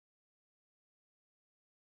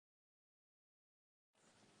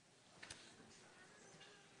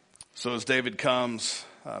So as David comes,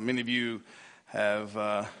 many of you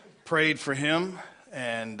have prayed for him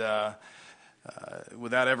and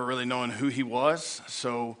without ever really knowing who he was.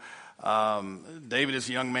 So David is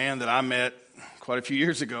a young man that I met quite a few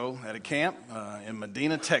years ago at a camp in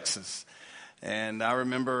Medina, Texas. And I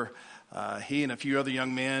remember he and a few other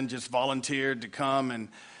young men just volunteered to come and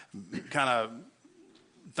kind of,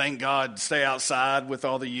 thank God, stay outside with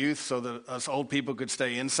all the youth so that us old people could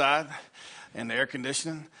stay inside in the air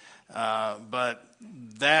conditioning. But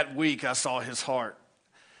that week I saw his heart,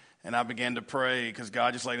 and I began to pray because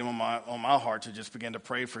God just laid him on my heart to just begin to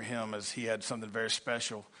pray for him as he had something very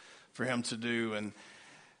special for him to do. And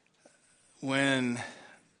when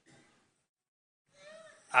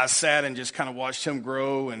I sat and just kind of watched him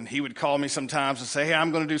grow, and he would call me sometimes and say, "Hey,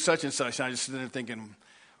 I'm going to do such and such." And I just sit there thinking,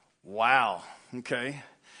 wow, okay.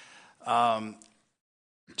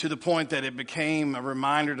 To the point that it became a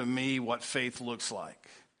reminder to me what faith looks like.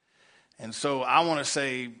 And so I want to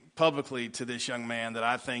say publicly to this young man that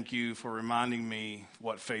I thank you for reminding me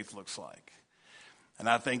what faith looks like. And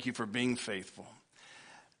I thank you for being faithful.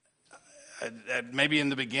 Maybe in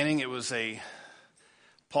the beginning it was a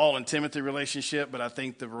Paul and Timothy relationship, but I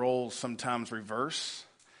think the roles sometimes reverse.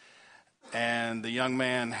 And the young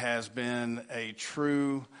man has been a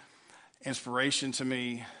true inspiration to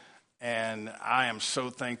me. And I am so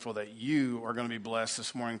thankful that you are going to be blessed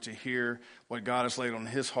this morning to hear what God has laid on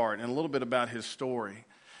his heart and a little bit about his story.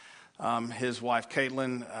 His wife,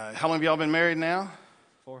 Caitlin, how long have y'all been married now?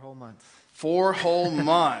 4 whole months. 4 whole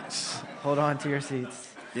months. Hold on to your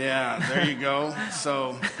seats. Yeah, there you go.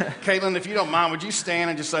 So, Caitlin, if you don't mind, would you stand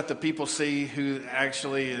and just let the people see who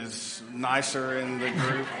actually is nicer in the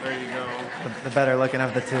group? There you go. The better looking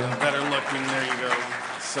of the two. Better looking, there you go.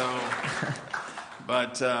 So...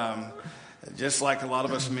 But just like a lot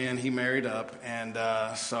of us men, he married up. And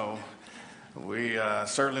so we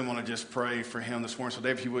certainly want to just pray for him this morning. So,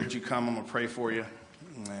 Dave, if you would you come, I'm going to pray for you.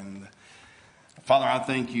 And Father, I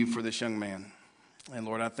thank you for this young man. And,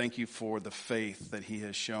 Lord, I thank you for the faith that he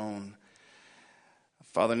has shown.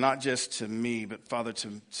 Father, not just to me, but, Father,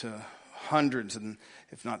 to hundreds and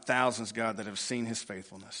if not thousands, God, that have seen his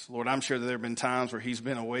faithfulness. Lord, I'm sure that there have been times where he's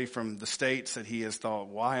been away from the States that he has thought,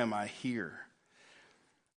 why am I here?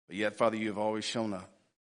 But yet, Father, you have always shown up,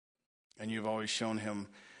 and you've always shown him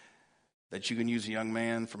that you can use a young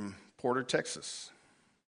man from Porter, Texas,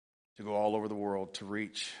 to go all over the world to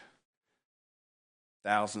reach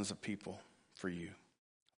thousands of people for you.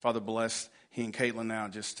 Father, bless he and Caitlin now.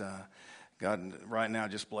 Just, God, right now,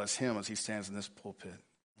 just bless him as he stands in this pulpit.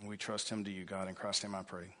 And we trust him to you, God. In Christ's name I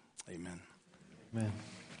pray. Amen. Amen.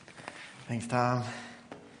 Thanks, Tom.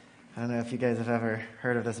 I don't know if you guys have ever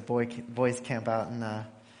heard of this boys camp out in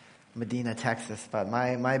Medina, Texas, but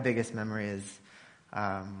my biggest memory is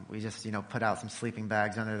we just put out some sleeping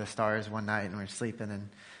bags under the stars one night, and we're sleeping, and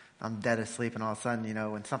I'm dead asleep, and all of a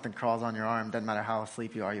sudden when something crawls on your arm, doesn't matter how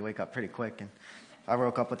asleep you are, you wake up pretty quick. And I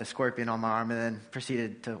woke up with a scorpion on my arm, and then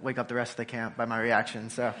proceeded to wake up the rest of the camp by my reaction.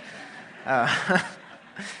 So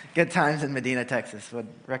good times in Medina, Texas. Would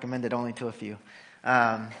recommend it only to a few.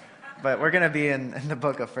 But we're going to be in the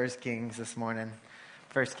book of 1 Kings this morning.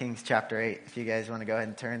 1 Kings chapter 8, if you guys want to go ahead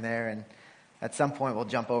and turn there. And at some point, we'll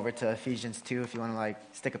jump over to Ephesians 2 if you want to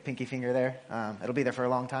stick a pinky finger there. It'll be there for a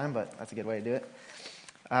long time, but that's a good way to do it.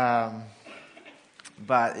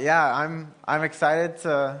 But yeah, I'm excited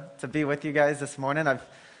to be with you guys this morning.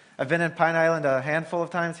 I've been in Pine Island a handful of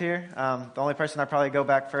times here. The only person I probably go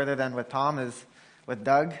back further than with Tom is with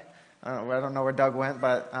Doug. I don't know where Doug went,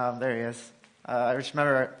 but there he is. I just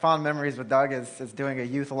remember fond memories with Doug is doing a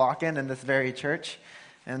youth lock-in in this very church.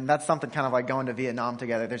 And that's something kind of like going to Vietnam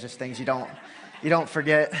together. There's just things you don't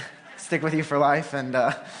forget, stick with you for life. And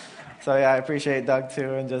so yeah, I appreciate Doug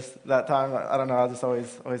too. And just that time, I don't know, I'll just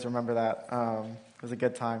always remember that. It was a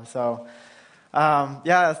good time. So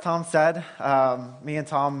yeah, as Tom said, me and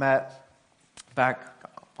Tom met back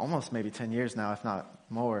almost maybe 10 years now, if not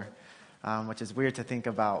more, which is weird to think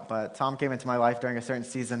about. But Tom came into my life during a certain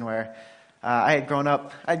season where I had grown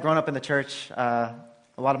up in the church.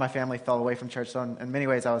 A lot of my family fell away from church, so in many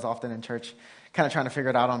ways I was often in church kind of trying to figure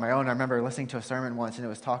it out on my own. I remember listening to a sermon once, and it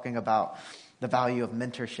was talking about the value of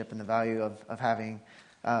mentorship and the value of having,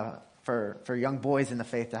 for young boys in the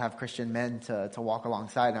faith, to have Christian men to walk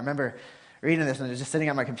alongside. And I remember reading this, and I was just sitting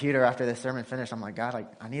at my computer after this sermon finished. I'm like, God,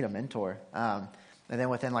 I need a mentor. And then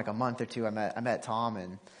within a month or two, I met Tom,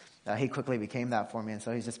 and he quickly became that for me. And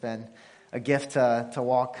so he's just been a gift to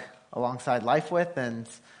walk alongside life with, and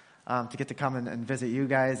to get to come and visit you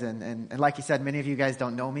guys. And like you said, many of you guys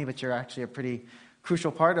don't know me, but you're actually a pretty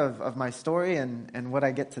crucial part of my story and what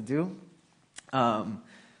I get to do.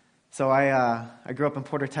 So I grew up in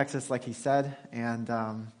Porter, Texas, like he said, and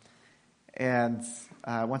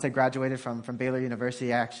once I graduated from Baylor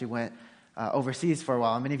University, I actually went overseas for a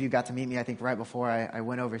while. Many of you got to meet me, I think, right before I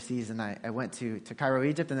went overseas, and I went to Cairo,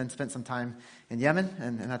 Egypt, and then spent some time in Yemen,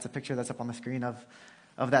 and that's a picture that's up on the screen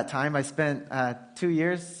of that time. I spent 2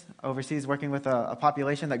 years overseas working with a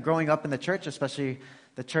population that, growing up in the church, especially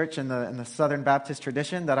the church in the Southern Baptist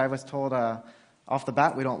tradition, that I was told off the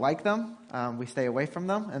bat, we don't like them, we stay away from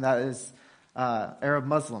them, and that is Arab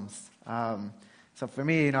Muslims. So for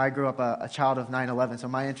me, I grew up a child of 9/11, so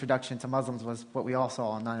my introduction to Muslims was what we all saw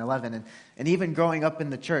on 9/11. And even growing up in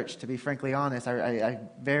the church, to be frankly honest, I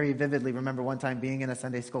very vividly remember one time being in a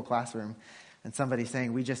Sunday school classroom and somebody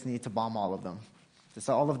saying, we just need to bomb all of them. Just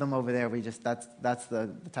all of them over there, that's the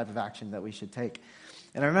type of action that we should take.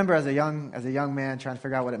 And I remember as a young man trying to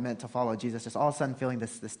figure out what it meant to follow Jesus, just all of a sudden feeling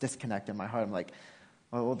this disconnect in my heart. I'm like,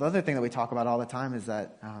 well, the other thing that we talk about all the time is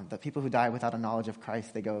that the people who die without a knowledge of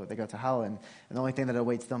Christ, they go to hell, and the only thing that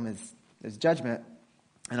awaits them is judgment.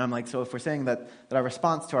 And I'm like, so if we're saying that our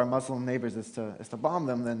response to our Muslim neighbors is to bomb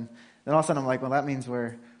them, then all of a sudden I'm like, well, that means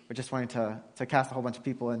we're just wanting to cast a whole bunch of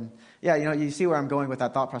people. And yeah, you see where I'm going with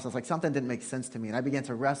that thought process. Like, something didn't make sense to me, and I began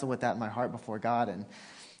to wrestle with that in my heart before God.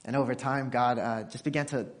 And over time, God just began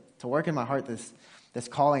to work in my heart this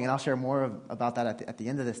calling, and I'll share more about that at the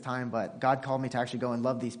end of this time. But God called me to actually go and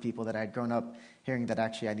love these people that I had grown up hearing that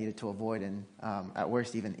actually I needed to avoid, and at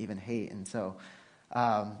worst even hate. And so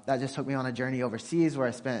that just took me on a journey overseas, where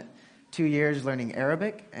I spent 2 years learning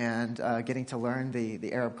Arabic and getting to learn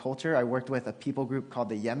the Arab culture. I worked with a people group called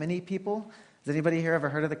the Yemeni people. Has anybody here ever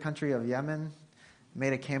heard of the country of Yemen?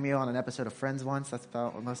 Made a cameo on an episode of Friends once. That's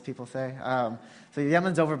about what most people say. So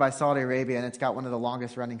Yemen's over by Saudi Arabia, and it's got one of the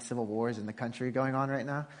longest running civil wars in the country going on right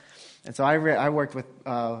now. And so I worked with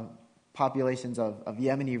populations of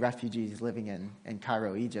Yemeni refugees living in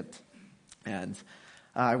Cairo, Egypt. And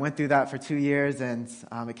I went through that for 2 years, and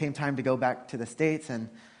it came time to go back to the States, and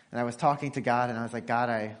I was talking to God, and I was like, God,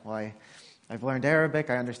 I've learned Arabic,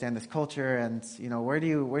 I understand this culture, and where do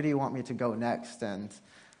you want me to go next? And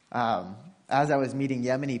as I was meeting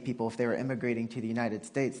Yemeni people, if they were immigrating to the United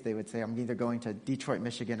States, they would say, I'm either going to Detroit,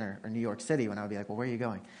 Michigan, or New York City. When I would be like, well, where are you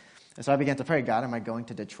going? And so I began to pray, God, am I going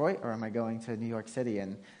to Detroit, or am I going to New York City?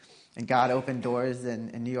 And God opened doors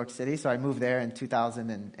in New York City, so I moved there in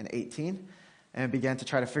 2018 and began to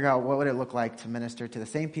try to figure out what would it look like to minister to the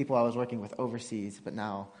same people I was working with overseas, but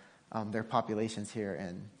now their populations here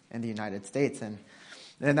in the United States. And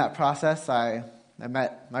in that process, I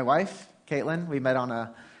met my wife, Caitlin. We met on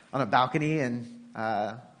a balcony in,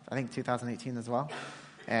 I think, 2018 as well.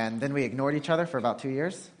 And then we ignored each other for about 2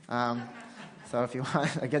 years. So if you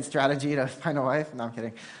want a good strategy to find a wife, no, I'm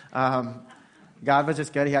kidding. God was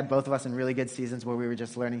just good. He had both of us in really good seasons where we were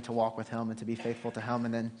just learning to walk with him and to be faithful to him.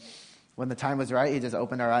 And then when the time was right, he just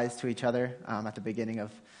opened our eyes to each other at the beginning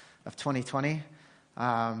of 2020.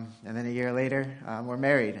 And then a year later, we're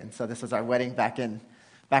married. And so this was our wedding back in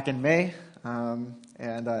May.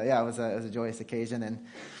 It was a joyous occasion.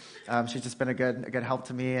 And she's just been a good help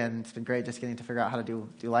to me, and it's been great just getting to figure out how to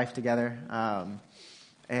do life together.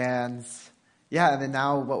 And then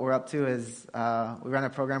now what we're up to is we run a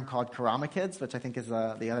program called Karama Kids, which I think is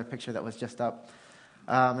the other picture that was just up.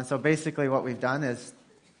 And so basically what we've done is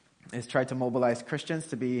tried to mobilize Christians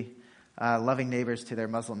to be loving neighbors to their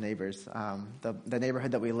Muslim neighbors. The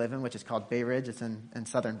neighborhood that we live in, which is called Bay Ridge, it's in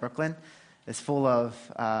southern Brooklyn, is full of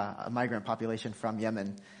a migrant population from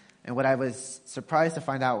Yemen. And what I was surprised to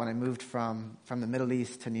find out when I moved from the Middle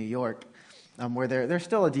East to New York, where there's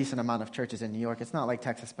still a decent amount of churches in New York. It's not like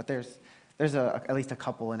Texas, but there's at least a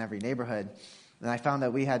couple in every neighborhood. And I found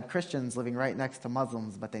that we had Christians living right next to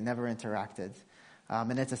Muslims, but they never interacted.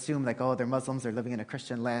 And it's assumed like, they're Muslims, they're living in a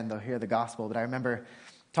Christian land, they'll hear the gospel. But I remember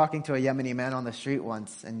talking to a Yemeni man on the street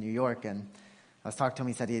once in New York, and I was talking to him.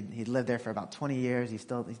 He said he'd lived there for about 20 years. He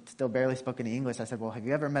still barely spoke any English. I said, well, have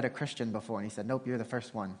you ever met a Christian before? And he said, nope, you're the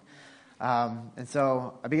first one. And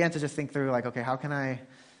so I began to just think through, like, okay, how can I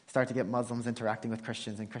start to get Muslims interacting with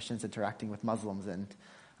Christians and Christians interacting with Muslims? And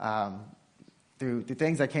through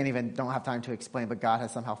things I don't have time to explain, but God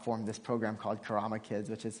has somehow formed this program called Karama Kids,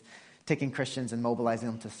 which is taking Christians and mobilizing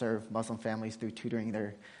them to serve Muslim families through tutoring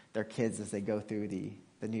their kids as they go through the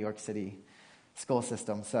New York City school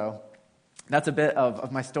system. So that's a bit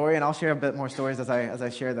of my story, and I'll share a bit more stories as I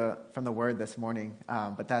share from the Word this morning.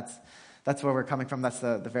 But that's where we're coming from. That's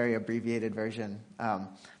the very abbreviated version. But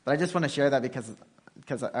I just want to share that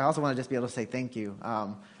because I also want to just be able to say thank you.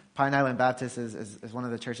 Pine Island Baptist is one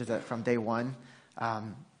of the churches that from day one,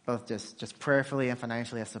 both just prayerfully and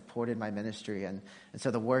financially has supported my ministry. And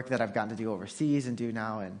so the work that I've gotten to do overseas and do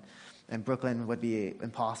now and Brooklyn would be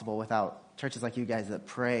impossible without churches like you guys that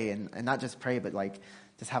pray, and not just pray, but like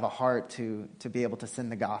just have a heart to be able to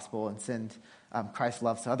send the gospel and send Christ's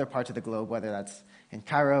love to other parts of the globe, whether that's in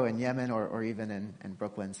Cairo, in Yemen, or even in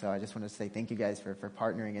Brooklyn. So I just want to say thank you guys for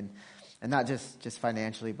partnering, and not just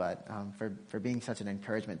financially, but for being such an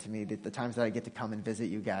encouragement to me. The times that I get to come and visit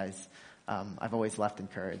you guys, I've always left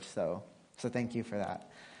encouraged. So thank you for that.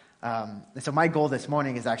 And so my goal this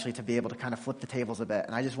morning is actually to be able to kind of flip the tables a bit.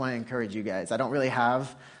 And I just want to encourage you guys. I don't really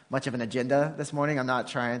have much of an agenda this morning. I'm not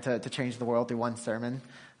trying to change the world through one sermon.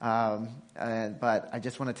 But I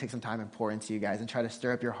just want to take some time and pour into you guys and try to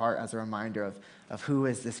stir up your heart as a reminder of who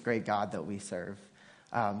is this great God that we serve.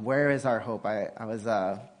 Where is our hope? I was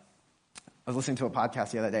listening to a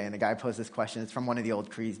podcast the other day, and the guy posed this question. It's from one of the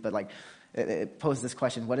old creeds, but like it posed this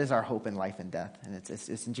question: what is our hope in life and death? And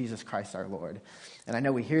it's in Jesus Christ our Lord. And I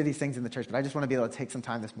know we hear these things in the church, but I just want to be able to take some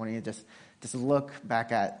time this morning and just look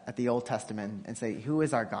back at the Old Testament and say, who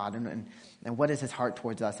is our God, and what is his heart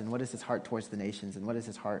towards us, and what is his heart towards the nations, and what is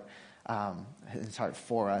his heart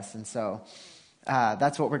for us. And so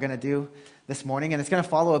that's what we're going to do this morning, and it's going to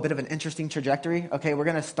follow a bit of an interesting trajectory. Okay, we're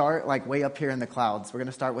going to start like way up here in the clouds. We're going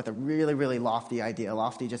to start with a really, really lofty idea.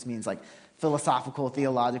 Lofty just means like philosophical,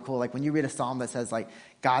 theological. Like when you read a psalm that says like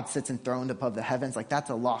God sits enthroned above the heavens, like that's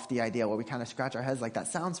a lofty idea where we kind of scratch our heads like that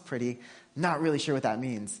sounds pretty. Not really sure what that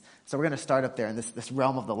means. So we're going to start up there in this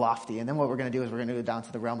realm of the lofty, and then what we're going to do is we're going to go down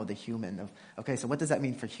to the realm of the human. Okay, so what does that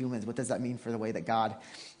mean for humans? What does that mean for the way that God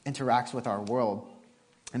interacts with our world?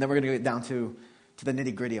 And then we're going to get down to the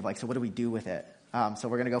nitty-gritty of like, so what do we do with it? So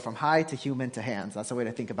we're going to go from high to human to hands. That's the way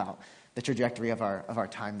to think about the trajectory of our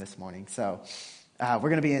time this morning. So we're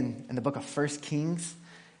going to be in the book of 1 Kings.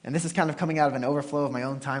 And this is kind of coming out of an overflow of my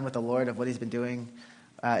own time with the Lord, of what he's been doing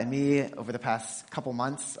in me over the past couple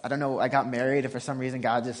months. I don't know, I got married, and for some reason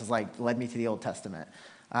God just was like, led me to the Old Testament.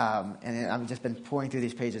 And I've just been pouring through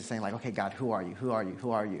these pages saying like, okay, God, who are you? Who are you?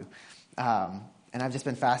 Who are you? And I've just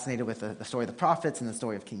been fascinated with the story of the prophets and the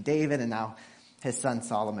story of King David, and now his son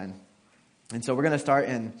Solomon. And so we're going to start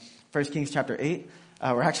in 1 Kings chapter 8.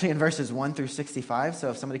 We're actually in verses 1 through 65, so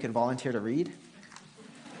if somebody could volunteer to read.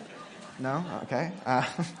 No? Okay. I'm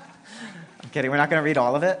kidding. We're not going to read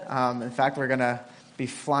all of it. In fact, we're going to be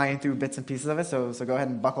flying through bits and pieces of it, so go ahead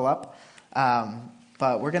and buckle up.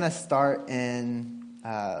 But we're going to start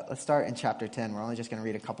let's start in chapter 10. We're only just going to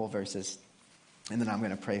read a couple verses, and then I'm going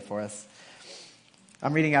to pray for us.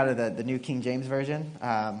 I'm reading out of the New King James Version,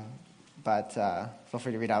 but feel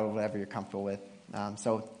free to read out whatever you're comfortable with.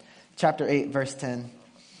 So chapter 8, verse 10, and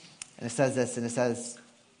it says this, and it says,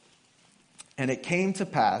 "And it came to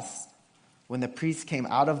pass, when the priests came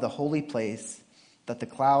out of the holy place, that the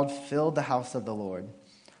cloud filled the house of the Lord,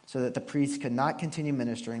 so that the priests could not continue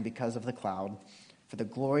ministering because of the cloud, for the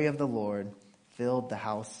glory of the Lord filled the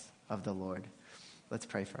house of the Lord." Let's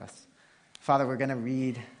pray for us. Father, we're going to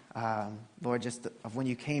read, Lord, just of when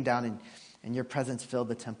you came down and your presence filled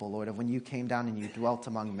the temple, Lord, of when you came down and you dwelt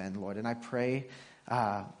among men, Lord. And I pray,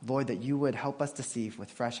 Lord, that you would help us to see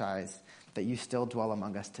with fresh eyes that you still dwell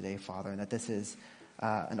among us today, Father, and that this is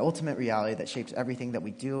an ultimate reality that shapes everything that we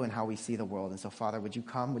do and how we see the world. And so, Father, would you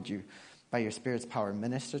come? Would you, by your Spirit's power,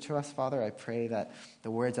 minister to us, Father? I pray that the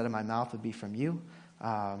words out of my mouth would be from you,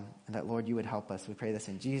 and that, Lord, you would help us. We pray this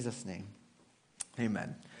in Jesus' name.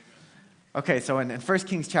 Amen. Okay, so in 1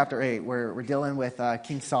 Kings chapter 8, we're dealing with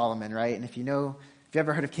King Solomon, right? And if you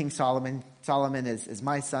ever heard of King Solomon, Solomon is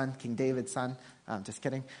my son, King David's son. Just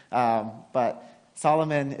kidding. But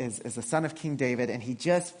Solomon is the son of King David, and he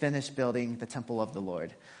just finished building the temple of the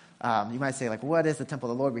Lord. You might say, like, what is the temple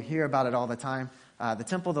of the Lord? We hear about it all the time. The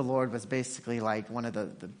temple of the Lord was basically like one of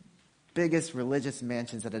the biggest religious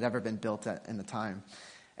mansions that had ever been built in the time.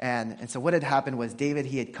 And so what had happened was David,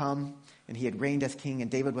 he had come and he had reigned as king, and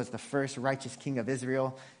David was the first righteous king of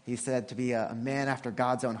Israel. He's said to be a man after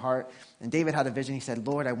God's own heart. And David had a vision. He said,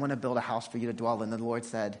 "Lord, I want to build a house for you to dwell in." And the Lord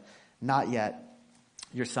said, "Not yet.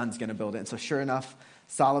 Your son's going to build it." And so sure enough,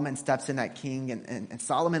 Solomon steps in that king, and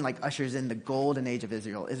Solomon like ushers in the golden age of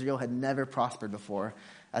Israel. Israel had never prospered before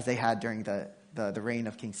as they had during the reign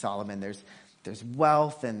of King Solomon. There's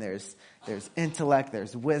wealth, and there's intellect,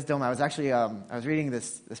 there's wisdom. I was actually I was reading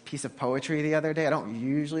this piece of poetry the other day. I don't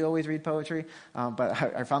usually always read poetry, but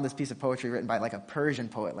I found this piece of poetry written by like a Persian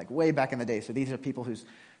poet, like way back in the day. So these are people whose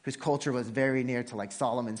culture was very near to like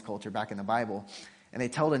Solomon's culture back in the Bible. And they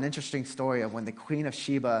told an interesting story of when the Queen of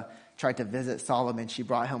Sheba tried to visit Solomon. She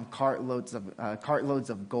brought him cartloads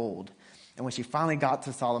of gold. And when she finally got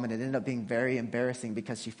to Solomon, it ended up being very embarrassing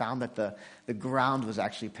because she found that the ground was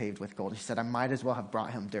actually paved with gold. She said, "I might as well have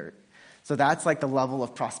brought him dirt." So that's like the level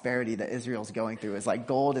of prosperity that Israel's going through. Is like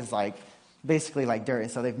gold is like basically like dirt.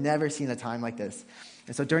 And so they've never seen a time like this.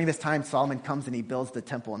 And so during this time, Solomon comes and he builds the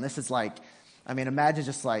temple. And this is like, I mean, imagine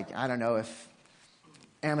just like, I don't know, if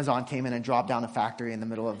Amazon came in and dropped down a factory in the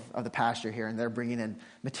middle of the pasture here, and they're bringing in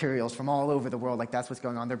materials from all over the world. Like, that's what's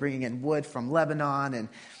going on. They're bringing in wood from Lebanon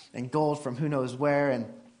and gold from who knows where. And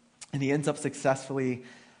he ends up successfully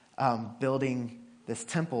building this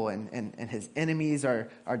temple, and his enemies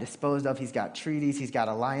are disposed of. He's got treaties. He's got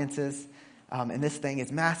alliances. And this thing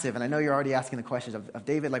is massive. And I know you're already asking the questions of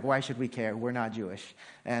David, like, why should we care? We're not Jewish.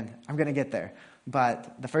 And I'm going to get there.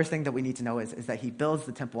 But the first thing that we need to know is that he builds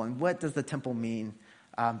the temple. And what does the temple mean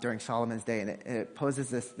during Solomon's day? And it poses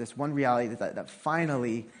this one reality that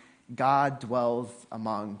finally God dwells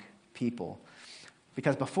among people.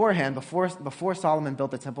 Because beforehand, before Solomon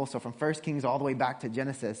built the temple, so from 1 Kings all the way back to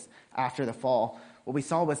Genesis after the fall, what we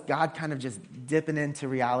saw was God kind of just dipping into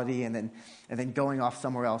reality and then going off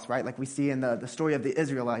somewhere else, right? Like we see in the story of the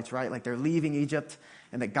Israelites, right? Like they're leaving Egypt,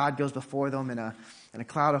 and that God goes before them in a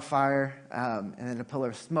cloud of fire and in a pillar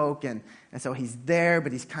of smoke. And so he's there,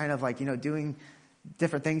 but he's kind of like, doing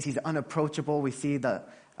different things. He's unapproachable. We see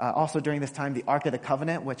also during this time the Ark of the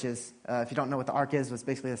Covenant, which is, if you don't know what the Ark is, was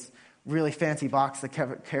basically this really fancy box that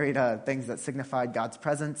carried things that signified God's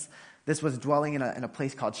presence. This was dwelling in a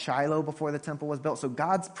place called Shiloh before the temple was built. So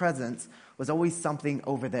God's presence was always something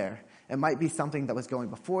over there. It might be something that was going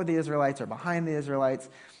before the Israelites or behind the Israelites.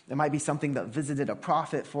 It might be something that visited a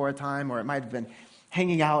prophet for a time, or it might have been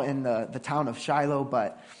hanging out in the town of Shiloh.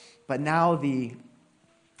 But now the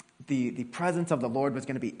presence of the Lord was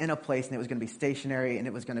going to be in a place, and it was going to be stationary, and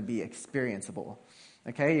it was going to be experienceable.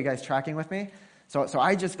 Okay, you guys tracking with me? So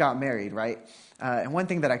I just got married, right? And one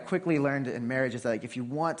thing that I quickly learned in marriage is that, like, if you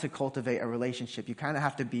want to cultivate a relationship, you kind of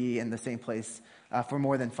have to be in the same place for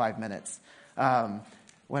more than 5 minutes.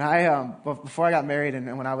 Before I got married,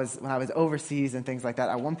 and when I was overseas and things like that,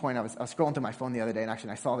 at one point I was scrolling through my phone the other day, and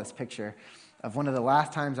actually I saw this picture of one of the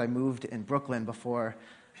last times I moved in Brooklyn before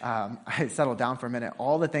I settled down for a minute.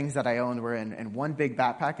 All the things that I owned were in one big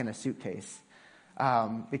backpack and a suitcase,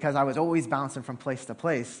 because I was always bouncing from place to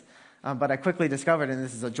place. But I quickly discovered, and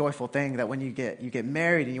this is a joyful thing, that when you get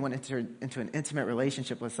married and you want to enter into an intimate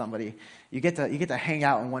relationship with somebody, you get to hang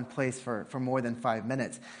out in one place for more than 5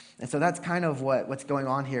 minutes. And so that's kind of what's going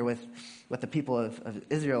on here with the people of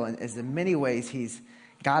Israel. And is in many ways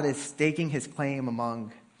God is staking his claim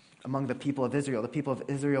among the people of Israel. The people of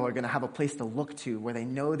Israel are going to have a place to look to where they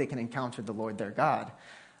know they can encounter the Lord their God.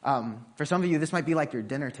 For some of you, this might be like your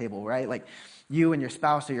dinner table, right? Like you and your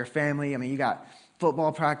spouse or your family. I mean, you got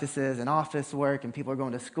football practices and office work, and people are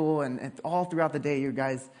going to school, and all throughout the day, you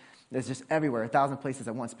guys, there's just everywhere, 1,000 places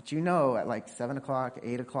at once. But at like 7 o'clock,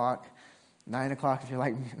 8 o'clock, 9 o'clock, if you're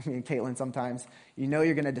like me and Caitlin sometimes,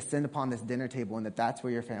 you're going to descend upon this dinner table, and that's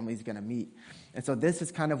where your family's going to meet. And so this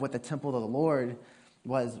is kind of what the temple of the Lord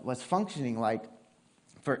was functioning like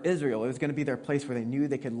for Israel. It was going to be their place where they knew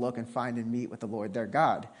they could look and find and meet with the Lord their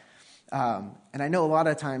God. And I know a lot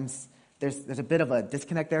of times there's a bit of a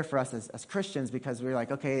disconnect there for us as Christians, because we're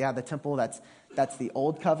like, okay, yeah, the temple, that's the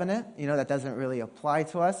old covenant, that doesn't really apply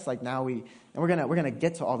to us. Like now we're gonna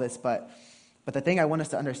get to all this, but the thing I want us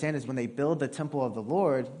to understand is when they build the temple of the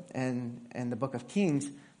Lord in the book of Kings,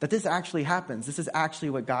 that this actually happens. This is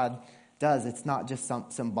actually what God does. It's not just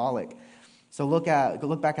symbolic. So look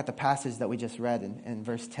back at the passage that we just read in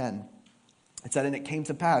verse 10. It said, and it came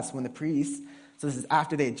to pass when the priests, so this is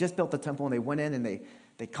after they had just built the temple, and they went in and they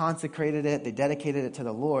consecrated it, they dedicated it to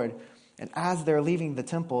the Lord. And as they're leaving the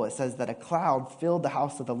temple, it says that a cloud filled the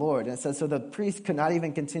house of the Lord. And it says, so the priests could not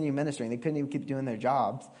even continue ministering. They couldn't even keep doing their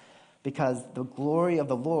jobs because the glory of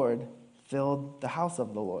the Lord filled the house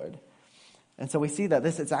of the Lord. And so we see that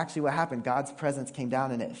this is actually what happened. God's presence came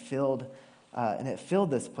down and it filled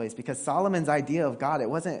this place, because Solomon's idea of God, it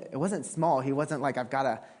wasn't small. He wasn't like, I've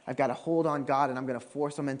got to hold on God and I'm going to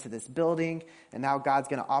force him into this building and now God's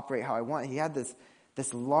going to operate how I want. He had this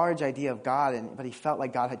large idea of God, but he felt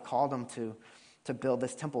like God had called him to build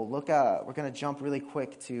this temple. We're going to jump really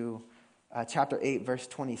quick to chapter 8, verse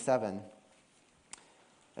 27.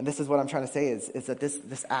 And this is what I'm trying to say is that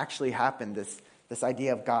this actually happened, this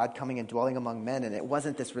idea of God coming and dwelling among men. And it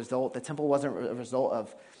wasn't this result. The temple wasn't a result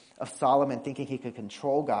of Solomon thinking he could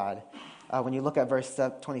control God. When you look at verse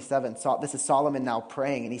 27, this is Solomon now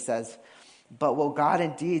praying, and he says, but will God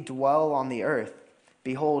indeed dwell on the earth?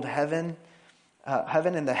 Behold, heaven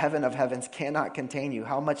and the heaven of heavens cannot contain you.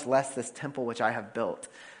 How much less this temple which I have built?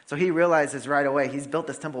 So he realizes right away, he's built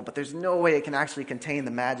this temple, but there's no way it can actually contain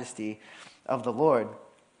the majesty of the Lord.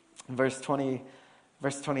 Verse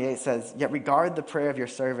 28 says, yet regard the prayer of your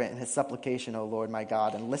servant and his supplication, O Lord my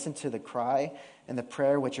God, and listen to the cry and the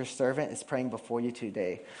prayer which your servant is praying before you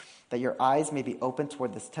today. that your eyes may be open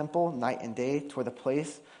toward this temple night and day, toward the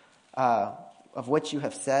place of which you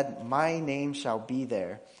have said, my name shall be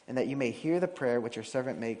there, and that you may hear the prayer which your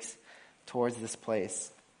servant makes towards this place.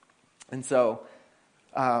 And so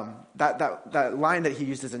that line that he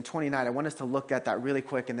uses in 29, I want us to look at that really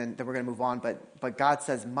quick, and then we're going to move on. But God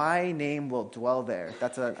says, my name will dwell there.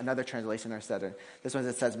 That's another translation I said. This one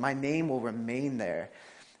that says, my name will remain there.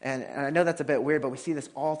 And I know that's a bit weird, but we see this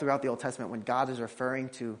all throughout the Old Testament. When God is referring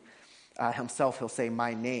to himself, he'll say,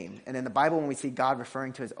 my name. And in the Bible, when we see God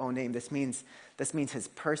referring to his own name, this means his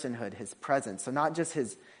personhood, his presence. So not just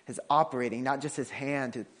his operating, not just his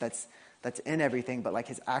hand that's in everything, but like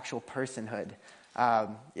his actual personhood. I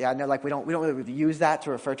know, like we don't really use that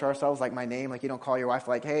to refer to ourselves, like my name. Like you don't call your wife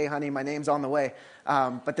like, hey, honey, my name's on the way.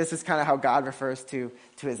 But this is kind of how God refers to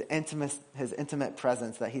his intimate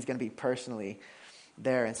presence, that he's going to be personally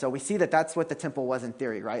there. And so we see that that's what the temple was in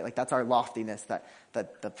theory, right? Like that's our loftiness, that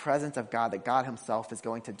the presence of God, that God himself is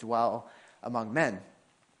going to dwell among men.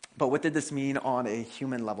 But what did this mean on a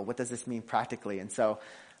human level? What does this mean practically? And so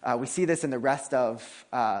we see this in the rest of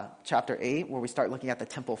chapter 8, where we start looking at the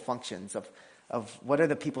temple functions of what are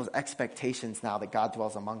the people's expectations now that God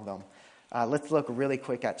dwells among them. Let's look really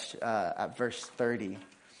quick at verse 30.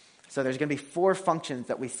 So there's going to be 4 functions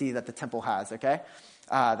that we see that the temple has, okay?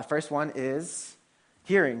 The first one is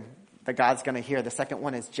hearing, that God's going to hear. The second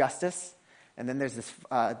one is justice. And then there's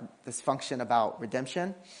this function about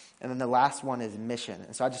redemption. And then the last one is mission.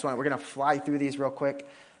 And so we're going to fly through these real quick.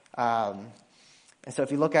 And so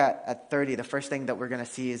if you look at 30, the first thing that we're going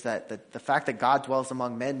to see is that the fact that God dwells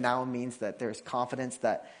among men now means that there's confidence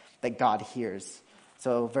that God hears.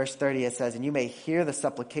 So verse 30, it says, and you may hear the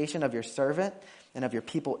supplication of your servant and of your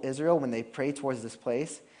people Israel when they pray towards this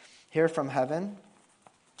place. Hear from heaven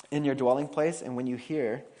in your dwelling place, and when you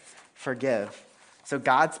hear, forgive. So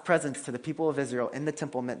God's presence to the people of Israel in the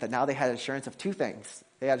temple meant that now they had assurance of 2 things.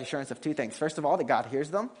 They had assurance of 2 things. First of all, that God hears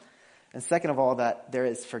them. And second of all, that there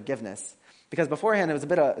is forgiveness. Because beforehand, it was a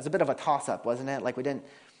bit of a toss-up, wasn't it? Like we didn't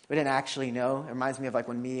actually know. It reminds me of like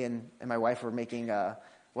when me and my wife were making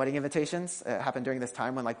wedding invitations. It happened during this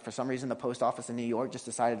time when, like, for some reason, the post office in New York just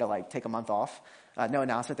decided to like take a month off. No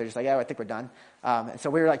announcement. They're just like, yeah, I think we're done. And so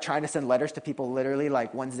we were like trying to send letters to people literally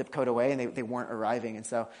like 1 zip code away, and they weren't arriving. And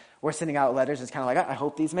so we're sending out letters. It's kind of like, I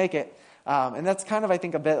hope these make it. And that's kind of, I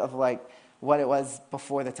think, a bit of like what it was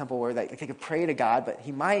before the temple, where they could pray to God, but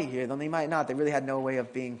he might hear them, he might not. They really had no way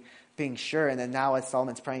of being sure. And then now as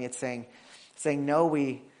Solomon's praying, it's saying, no,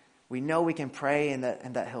 we know we can pray and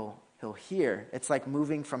that he'll hear. It's like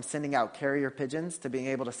moving from sending out carrier pigeons to being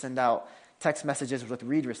able to send out text messages with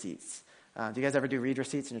read receipts. Do you guys ever do read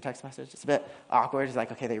receipts in your text message? It's a bit awkward. It's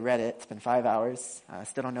like, okay, they read it. It's been 5 hours.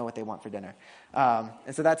 Still don't know what they want for dinner.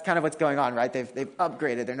 And so that's kind of what's going on, right? They've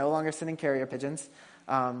upgraded. They're no longer sending carrier pigeons.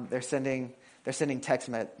 They're sending text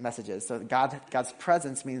messages. So God's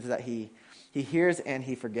presence means that he hears and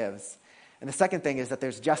he forgives. And the second thing is that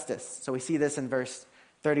there's justice. So we see this in verse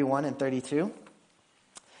 31 and 32.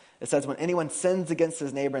 It says, when anyone sins against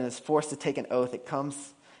his neighbor and is forced to take an oath, it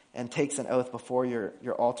comes and takes an oath before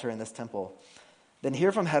your altar in this temple. Then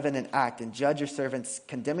hear from heaven and act and judge your servants,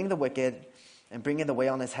 condemning the wicked and bringing the weight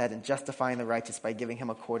on his head and justifying the righteous by giving him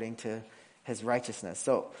according to his righteousness.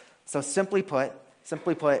 So simply put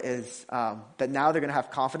is that now they're going to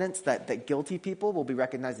have confidence that guilty people will be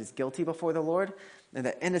recognized as guilty before the Lord, and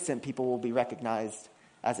that innocent people will be recognized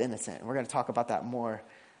as innocent. And we're going to talk about that more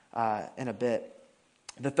in a bit.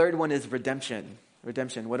 The third one is redemption.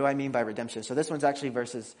 Redemption. What do I mean by redemption? So this one's actually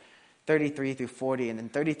verses 33 through 40. And in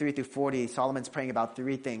 33 through 40, Solomon's praying about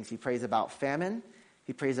 3 things. He prays about famine,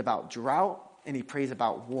 he prays about drought, and he prays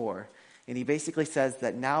about war. And he basically says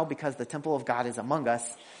that now, because the temple of God is among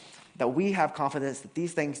us, that we have confidence that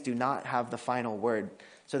these things do not have the final word.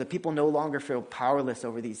 So that people no longer feel powerless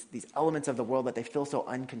over these elements of the world that they feel so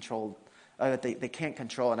uncontrolled, that they can't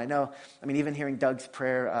control. And even hearing Doug's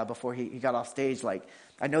prayer before he got off stage, like,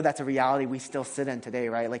 I know that's a reality we still sit in today,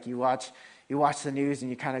 right? Like you watch the news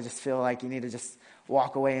and you kind of just feel like you need to just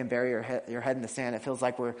walk away and bury your head in the sand. It feels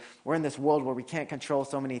like we're in this world where we can't control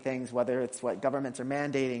so many things, whether it's what governments are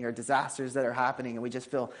mandating or disasters that are happening, and we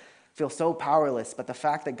just feel so powerless. But the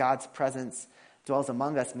fact that God's presence dwells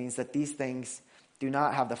among us means that these things do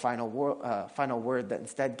not have the final word, that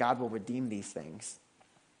instead God will redeem these things.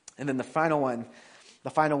 And then the final one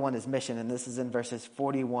is mission, and this is in verses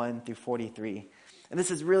 41 through 43. And this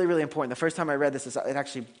is really, really important. The first time I read this, it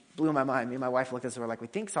actually blew my mind. Me and my wife looked at this and were like, we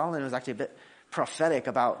think Solomon was actually a bit prophetic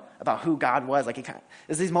about who God was. Like,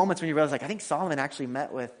 there's these moments when you realize, like, I think Solomon actually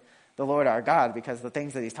met with the Lord our God, because the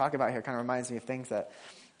things that he's talking about here kind of reminds me of things that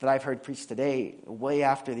I've heard preached today way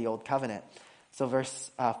after the Old Covenant. So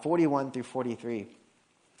verse 41 through 43,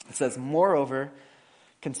 it says, "Moreover,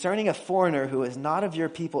 concerning a foreigner who is not of your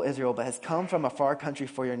people Israel, but has come from a far country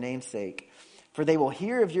for your name's sake, for they will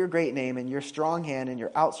hear of your great name and your strong hand and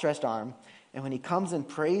your outstretched arm, and when he comes and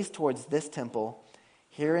prays towards this temple,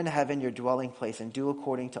 hear in heaven your dwelling place, and do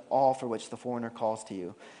according to all for which the foreigner calls to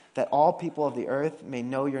you, that all people of the earth may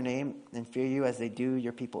know your name and fear you as they do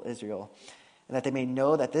your people Israel, and that they may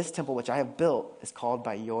know that this temple which I have built is called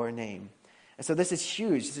by your name." And so this is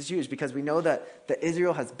huge. This is huge because we know that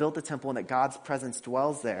Israel has built a temple and that God's presence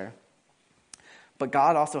dwells there. But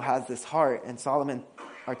God also has this heart, and Solomon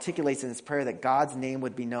articulates in his prayer that God's name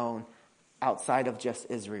would be known outside of just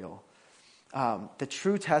Israel. The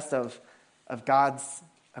true test of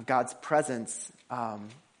God's presence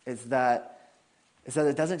is that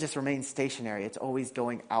it doesn't just remain stationary. It's always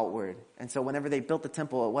going outward. And so whenever they built the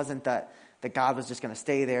temple, it wasn't that God was just going to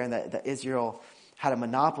stay there and that Israel had a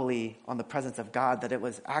monopoly on the presence of God, that it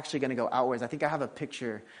was actually going to go outwards. I think I have a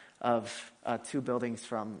picture of two buildings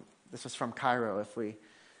this was from Cairo, if we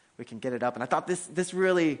can get it up. And I thought this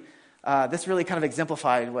really kind of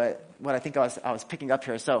exemplified what I think I was picking up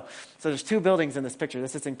here. So there's two buildings in this picture.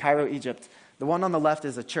 This is in Cairo, Egypt. The one on the left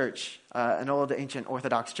is a church, an old ancient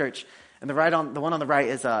Orthodox church. And the one on the right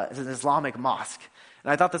is an Islamic mosque.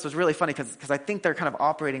 And I thought this was really funny because I think they're kind of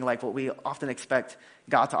operating like what we often expect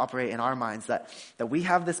God to operate in our minds, that we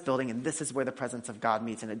have this building and this is where the presence of God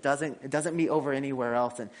meets, and it doesn't meet over anywhere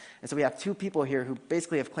else. And so we have two people here who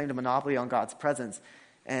basically have claimed a monopoly on God's presence.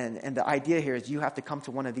 And the idea here is you have to come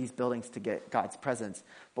to one of these buildings to get God's presence.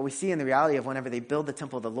 But we see in the reality of whenever they build the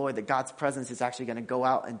temple of the Lord, that God's presence is actually going to go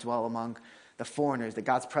out and dwell among the foreigners, that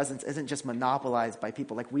God's presence isn't just monopolized by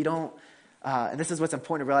people. Like we don't, and this is what's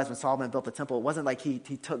important to realize when Solomon built the temple, it wasn't like he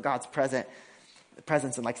took God's presence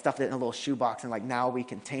and like stuffed it in a little shoebox and like now we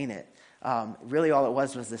contain it. Really all it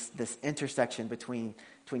was this intersection between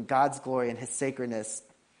God's glory and his sacredness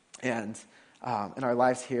and in our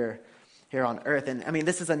lives here on earth. And I mean,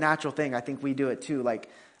 this is a natural thing. I think we do it too. Like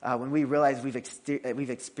when we realize we've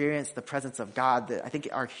experienced the presence of God, that I think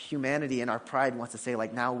our humanity and our pride wants to say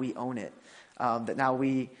like, now we own it. That now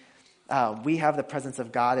we have the presence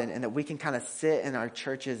of God and that we can kind of sit in our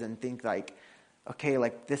churches and think like, okay,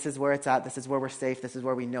 like this is where it's at. This is where we're safe. This is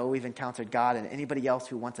where we know we've encountered God, and anybody else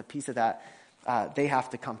who wants a piece of that, they have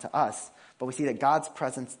to come to us. But we see that God's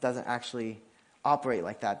presence doesn't actually operate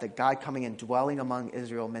like that. That God coming and dwelling among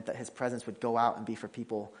Israel meant that his presence would go out and be for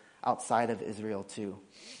people outside of Israel too.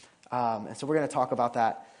 And so we're going to talk about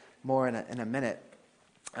that more in a minute.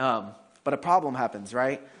 But a problem happens,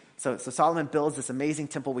 right? So Solomon builds this amazing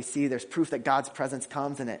temple. We see there's proof that God's presence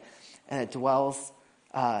comes and it dwells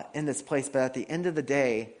in this place. But at the end of the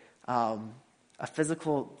day, a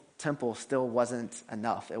physical temple still wasn't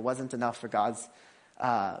enough. It wasn't enough for God's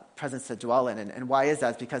presence to dwell in. And why is that?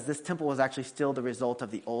 It's because this temple was actually still the result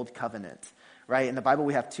of the old covenant, right? In the Bible,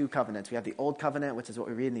 we have two covenants. We have the old covenant, which is what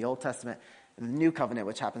we read in the Old Testament, and the new covenant,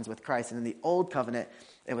 which happens with Christ. And in the old covenant,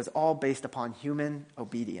 it was all based upon human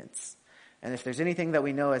obedience. And if there's anything that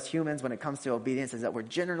we know as humans when it comes to obedience, is that we're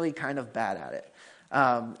generally kind of bad at it.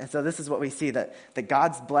 And so this is what we see, that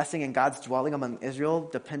God's blessing and God's dwelling among Israel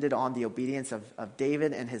depended on the obedience of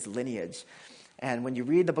David and his lineage. And when you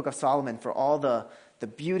read the book of Solomon, for all the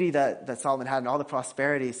beauty that Solomon had and all the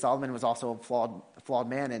prosperity, Solomon was also a flawed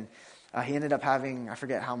man. And he ended up having, I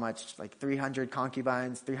forget how much, like 300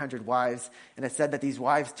 concubines, 300 wives. And it said that these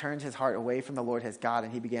wives turned his heart away from the Lord his God,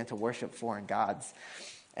 and he began to worship foreign gods.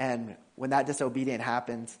 And when that disobedience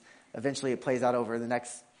happens, eventually it plays out over the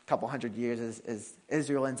next couple hundred years as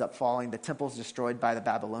Israel ends up falling. The temple's destroyed by the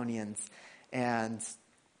Babylonians, and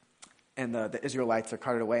the Israelites are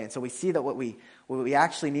carted away. And so we see that what we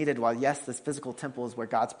actually needed, while yes, this physical temple is where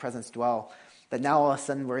God's presence dwell, that now all of a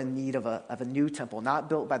sudden we're in need of a new temple, not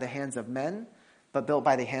built by the hands of men, but built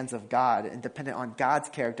by the hands of God, and dependent on God's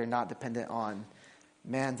character, not dependent on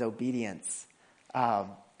man's obedience.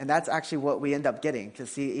 And that's actually what we end up getting. To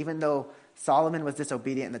see, even though Solomon was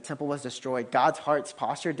disobedient and the temple was destroyed, God's heart's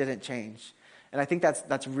posture didn't change. And I think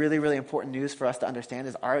that's really, really important news for us to understand,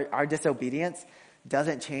 is our disobedience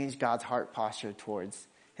doesn't change God's heart posture towards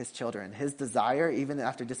his children. His desire, even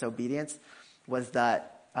after disobedience, was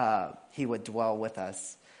that he would dwell with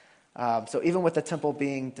us. So even with the temple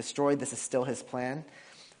being destroyed, this is still his plan.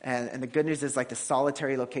 And the good news is, like, the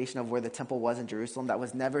solitary location of where the temple was in Jerusalem, that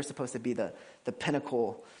was never supposed to be the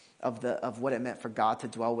pinnacle of what it meant for God to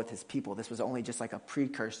dwell with his people. This was only just like a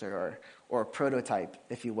precursor or a prototype,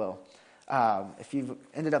 if you will. If you've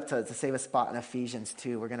ended up to save a spot in Ephesians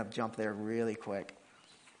 2, we're going to jump there really quick.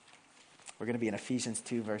 We're going to be in Ephesians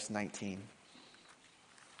 2, verse 19.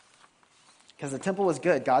 Because the temple was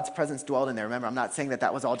good. God's presence dwelled in there. Remember, I'm not saying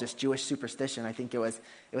that was all just Jewish superstition. I think it was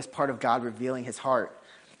part of God revealing his heart.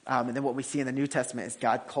 And then what we see in the New Testament is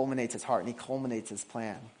God culminates his heart and he culminates his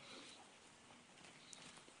plan.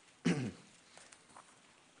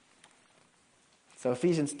 So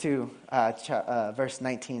Ephesians 2, verse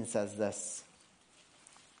 19 says this.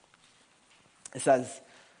 It says,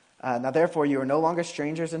 now therefore you are no longer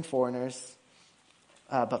strangers and foreigners,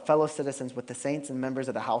 but fellow citizens with the saints and members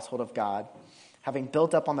of the household of God, having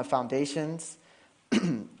built up on the foundations,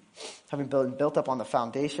 having been built up on the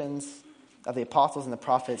foundations of the apostles and the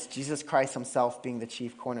prophets, Jesus Christ himself being the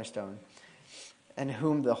chief cornerstone, in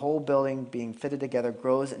whom the whole building being fitted together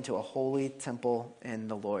grows into a holy temple in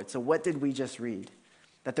the Lord. So what did we just read?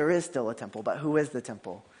 That there is still a temple, but who is the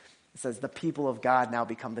temple? It says the people of God now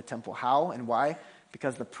become the temple. How and why?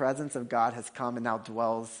 Because the presence of God has come and now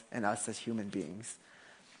dwells in us as human beings.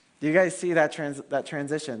 Do you guys see that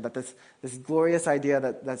transition? That this glorious idea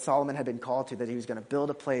that Solomon had been called to, that he was going to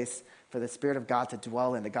build a place for the Spirit of God to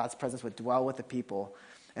dwell in, that God's presence would dwell with the people.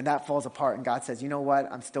 And that falls apart, and God says, you know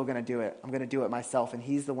what? I'm still going to do it. I'm going to do it myself. And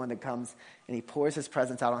he's the one that comes, and he pours his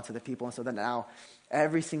presence out onto the people. And so that now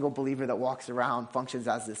every single believer that walks around functions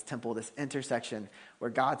as this temple, this intersection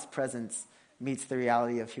where God's presence meets the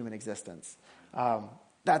reality of human existence.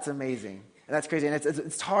 That's amazing. And that's crazy. And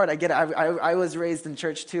it's hard. I get it. I was raised in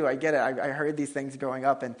church too. I get it. I heard these things growing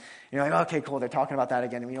up, and you're like, okay, cool. They're talking about that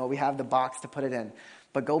again. And, we have the box to put it in.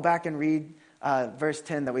 But go back and read verse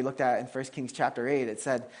 10 that we looked at in 1 Kings chapter 8. It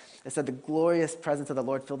said the glorious presence of the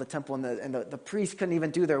Lord filled the temple, and the priests couldn't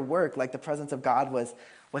even do their work. Like the presence of God was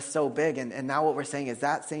so big. And now what we're saying is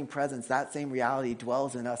that same presence, that same reality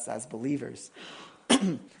dwells in us as believers.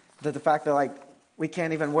 The fact that we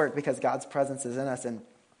can't even work because God's presence is in us.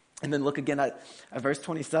 And then look again at verse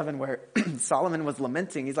 27 where Solomon was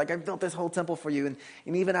lamenting. He's like, I've built this whole temple for you. And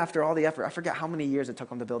even after all the effort, I forget how many years it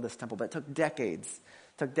took him to build this temple, but it took decades.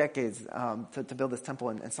 To build this temple.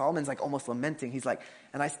 And Solomon's almost lamenting. He's like,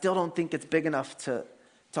 and I still don't think it's big enough to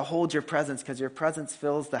hold your presence, because your presence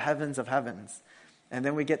fills the heavens of heavens. And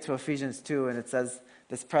then we get to Ephesians 2, and it says,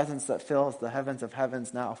 this presence that fills the heavens of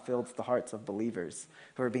heavens now fills the hearts of believers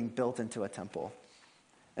who are being built into a temple.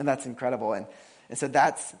 And that's incredible. And so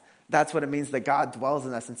that's what it means that God dwells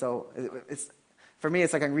in us. And so for me,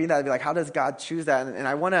 it's like I can read that and be like, how does God choose that? And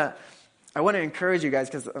I want to encourage you guys,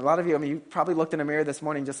 because a lot of you, you probably looked in a mirror this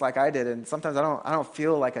morning just like I did, and sometimes I don't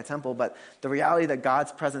feel like a temple, but the reality that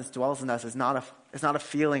God's presence dwells in us is not a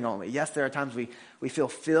feeling only. Yes, there are times we feel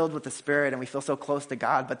filled with the Spirit and we feel so close to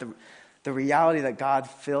God, but the reality that God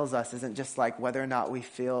fills us isn't just like whether or not we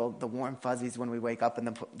feel the warm fuzzies when we wake up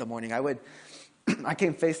in the morning. I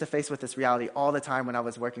came face to face with this reality all the time when I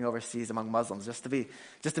was working overseas among Muslims. Just to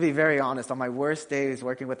be very honest, on my worst days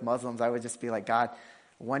working with Muslims, I would just be like, God,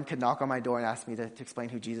 one could knock on my door and ask me to explain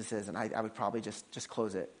who Jesus is, and I would probably just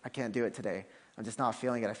close it. I can't do it today. I'm just not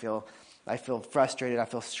feeling it. I feel frustrated. I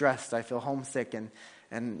feel stressed. I feel homesick, and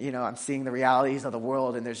I'm seeing the realities of the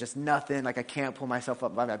world, and there's just nothing. I can't pull myself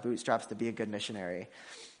up by my bootstraps to be a good missionary.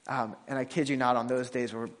 And I kid you not, on those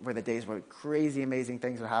days were the days where crazy, amazing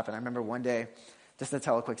things would happen. I remember one day, just to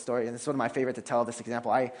tell a quick story, and this is one of my favorite to tell this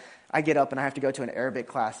example. I get up and I have to go to an Arabic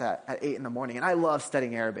class at 8 in the morning, and I love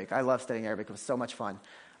studying Arabic. It was so much fun.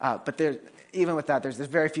 But even with that, there's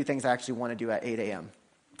very few things I actually want to do at 8 a.m.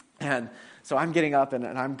 And so I'm getting up and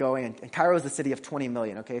I'm going, and Cairo is the city of 20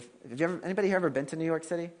 million, okay? Anybody here ever been to New York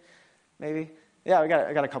City? Maybe? Yeah, I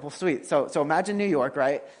got a couple. Sweet. So imagine New York,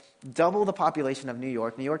 right? Double the population of New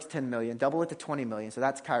York. New York's 10 million. Double it to 20 million. So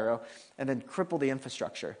that's Cairo. And then cripple the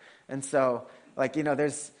infrastructure. And so,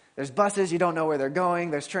 there's buses, you don't know where they're going.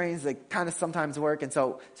 There's trains that kind of sometimes work. And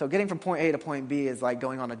so getting from point A to point B is like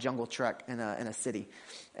going on a jungle trek in a city.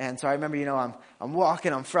 And so I remember, I'm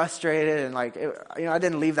walking, I'm frustrated, and I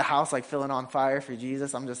didn't leave the house feeling on fire for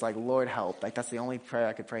Jesus. I'm just like, Lord, help. That's the only prayer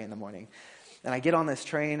I could pray in the morning. And I get on this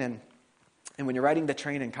train, and when you're riding the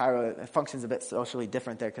train in Cairo, it functions a bit socially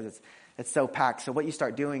different there because it's so packed. So what you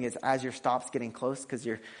start doing is, as your stop's getting close, because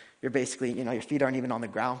you're basically, your feet aren't even on the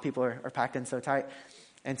ground, people are packed in so tight.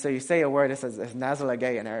 And so you say a word, it says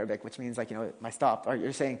nazalagay in Arabic, which means my stop. Or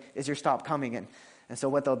you're saying, is your stop coming? And so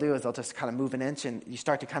what they'll do is they'll just kind of move an inch, and you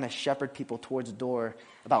start to kind of shepherd people towards the door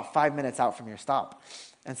about 5 minutes out from your stop.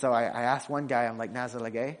 And so I asked one guy, I'm like,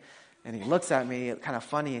 nazalagay? And he looks at me kind of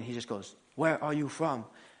funny, and he just goes, where are you from?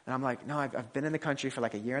 And I'm like, no, I've been in the country for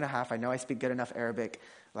a year and a half. I know I speak good enough Arabic.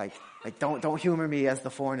 Don't humor me as the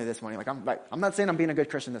foreigner this morning. I'm not saying I'm being a good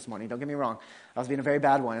Christian this morning. Don't get me wrong. I was being a very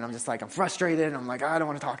bad one, and I'm just I'm frustrated, and I'm like, I don't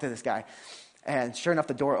want to talk to this guy. And sure enough,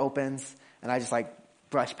 the door opens, and I just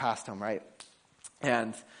brush past him, right?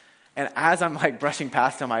 And And as I'm like brushing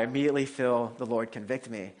past him, I immediately feel the Lord convict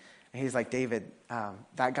me. And he's like, David,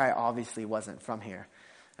 that guy obviously wasn't from here.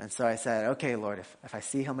 And so I said, okay, Lord, if I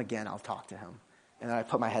see him again, I'll talk to him. And then I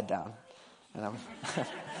put my head down. And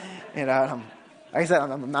I'm, like I said,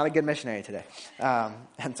 I'm not a good missionary today.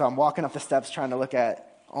 And so I'm walking up the steps trying to look at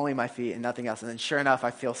only my feet and nothing else. And then sure enough,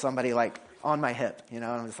 I feel somebody like on my hip, and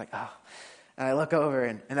I'm just like, oh. And I look over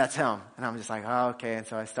and that's him. And I'm just like, oh, okay. And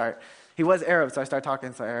so he was Arab, so I start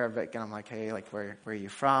talking to Arabic. And I'm like, hey, like, where are you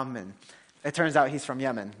from? And it turns out he's from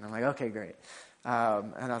Yemen. And I'm like, okay, great.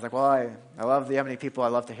 And I was like, well, I love the Yemeni people. I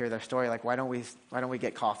love to hear their story. Like, why don't we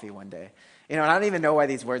get coffee one day? And I don't even know why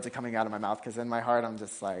these words are coming out of my mouth, because in my heart, I'm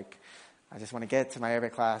just like, I just want to get to my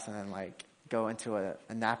Arabic class and then like go into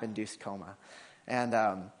a nap-induced coma. And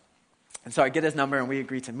so I get his number and we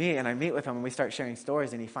agree to meet, and I meet with him and we start sharing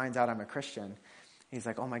stories, and he finds out I'm a Christian. He's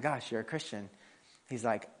like, oh my gosh, you're a Christian. He's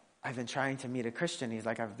like, I've been trying to meet a Christian. He's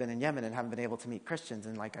like, I've been in Yemen and haven't been able to meet Christians,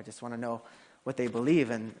 and like, I just want to know what they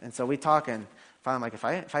believe. And so we talk, and finally I'm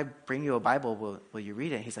like, if I bring you a Bible, will you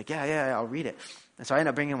read it? He's like, yeah, I'll read it. And so I end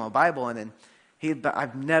up bringing him a Bible, and then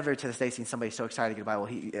I've never to this day seen somebody so excited to get a Bible.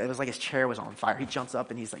 It was like his chair was on fire. He jumps up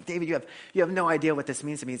and he's like, David, you have no idea what this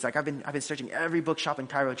means to me. He's like, I've been searching every bookshop in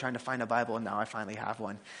Cairo trying to find a Bible, and now I finally have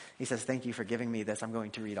one. He says, thank you for giving me this. I'm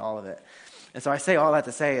going to read all of it. And so I say all that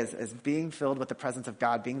to say is being filled with the presence of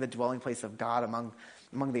God, being the dwelling place of God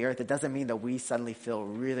among the earth, it doesn't mean that we suddenly feel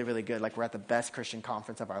really, really good, like we're at the best Christian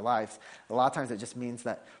conference of our lives. A lot of times it just means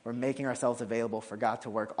that we're making ourselves available for God to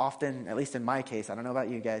work, often, at least in my case, I don't know about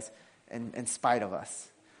you guys, in spite of us.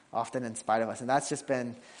 Often in spite of us. And that's just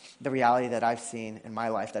been the reality that I've seen in my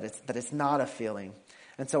life, that it's not a feeling.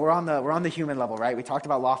 And so we're on the human level, right? We talked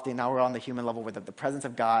about lofty, and now we're on the human level where the presence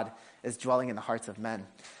of God is dwelling in the hearts of men.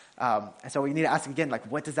 And so we need to ask again,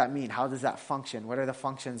 like, what does that mean? How does that function? What are the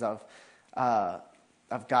functions of God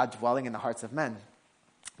dwelling in the hearts of men?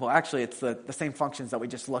 Well, actually, it's the same functions that we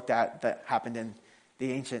just looked at that happened in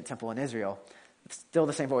the ancient temple in Israel. It's still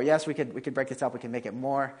the same. But yes, we could break this up. We can make it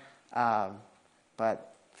more.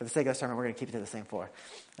 But for the sake of the sermon, we're going to keep it to the same four.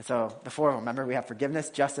 And so the four of them, remember, we have forgiveness,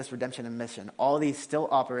 justice, redemption, and mission. All these still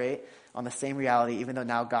operate on the same reality, even though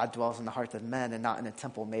now God dwells in the hearts of men and not in a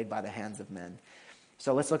temple made by the hands of men.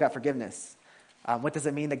 So let's look at forgiveness. What does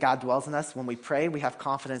it mean that God dwells in us? When we pray, we have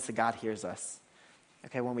confidence that God hears us.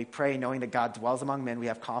 Okay, when we pray, knowing that God dwells among men, we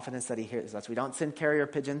have confidence that he hears us. We don't send carrier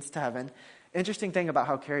pigeons to heaven. Interesting thing about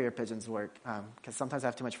how carrier pigeons work, because sometimes I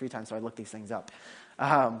have too much free time, so I look these things up.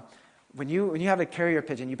 When you have a carrier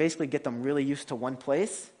pigeon, you basically get them really used to one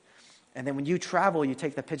place, and then when you travel, you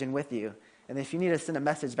take the pigeon with you. And if you need to send a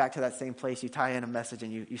message back to that same place, you tie in a message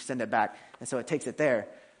and you send it back, and so it takes it there.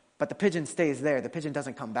 But the pigeon stays there. The pigeon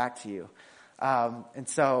doesn't come back to you. And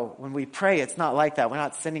so when we pray, it's not like that. We're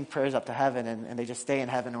not sending prayers up to heaven and they just stay in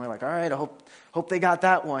heaven, and we're like, all right, I hope they got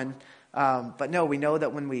that one. But no, we know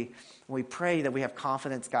that when we pray, that we have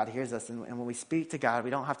confidence God hears us. And when we speak to God, we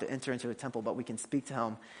don't have to enter into a temple, but we can speak to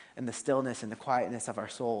him in the stillness and the quietness of our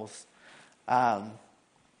souls. The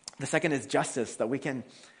second is justice, that we can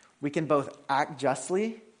both act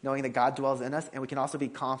justly, knowing that God dwells in us, and we can also be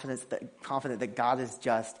confident that God is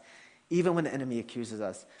just, even when the enemy accuses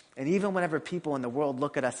us. And even whenever people in the world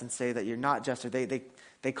look at us and say that you're not just, or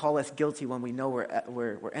they call us guilty when we know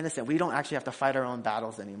we're innocent, we don't actually have to fight our own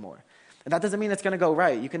battles anymore. And that doesn't mean it's going to go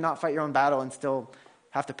right. You cannot fight your own battle and still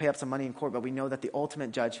have to pay up some money in court, but we know that the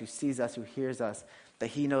ultimate judge who sees us, who hears us, that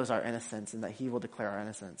he knows our innocence and that he will declare our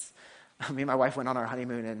innocence. Me and my wife went on our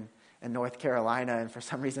honeymoon in North Carolina, and for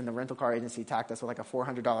some reason the rental car agency tacked us with like a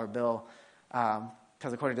 $400 bill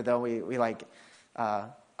because according to them, we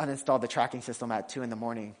uninstalled the tracking system at 2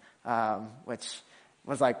 a.m, which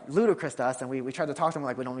was like ludicrous to us. And we tried to talk to them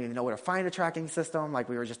like we don't even know where to find a tracking system. Like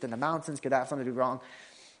we were just in the mountains. Could that have something to do wrong?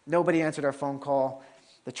 Nobody answered our phone call.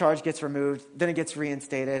 The charge gets removed. Then it gets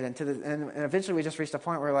reinstated. And eventually we just reached a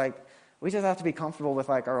point where like we just have to be comfortable with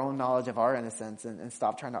like our own knowledge of our innocence and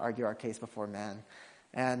stop trying to argue our case before man.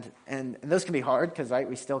 And those can be hard because right,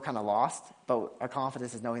 we still kind of lost. But our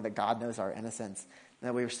confidence is knowing that God knows our innocence and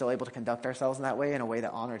that we were still able to conduct ourselves in that way, in a way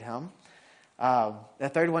that honored him. The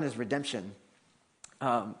third one is redemption.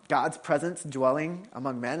 God's presence dwelling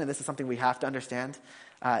among men, and this is something we have to understand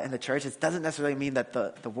in the church. It doesn't necessarily mean that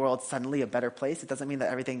the world's suddenly a better place. It doesn't mean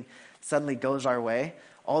that everything suddenly goes our way.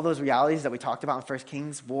 All those realities that we talked about in 1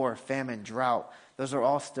 Kings, war, famine, drought, those are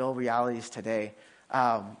all still realities today.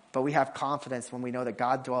 But we have confidence when we know that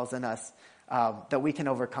God dwells in us, that we can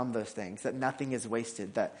overcome those things, that nothing is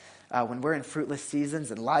wasted, that when we're in fruitless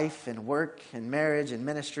seasons in life and work and marriage and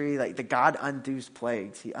ministry, like the God undoes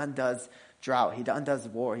plagues. He undoes drought. He undoes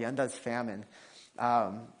war. He undoes famine.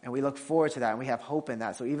 And we look forward to that, and we have hope in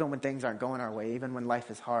that. So even when things aren't going our way, even when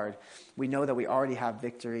life is hard, we know that we already have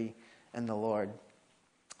victory in the Lord.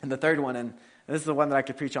 And the third one, and this is the one that I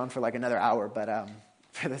could preach on for like another hour, but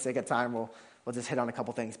for the sake of time, we'll just hit on a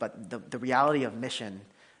couple things. But the reality of mission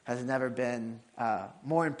has never been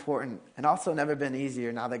more important, and also never been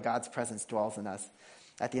easier now that God's presence dwells in us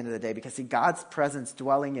at the end of the day. Because see, God's presence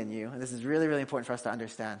dwelling in you, and this is really, really important for us to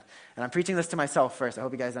understand. And I'm preaching this to myself first. I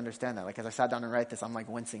hope you guys understand that. Like, as I sat down and write this, I'm like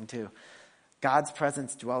wincing too. God's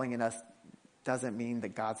presence dwelling in us doesn't mean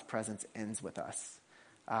that God's presence ends with us.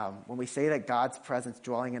 When we say that God's presence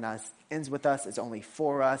dwelling in us ends with us, it's only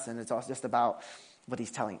for us, and it's also just about what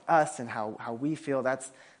he's telling us and how we feel.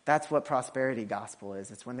 That's what prosperity gospel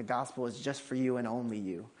is. It's when the gospel is just for you and only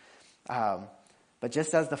you. But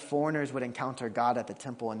just as the foreigners would encounter God at the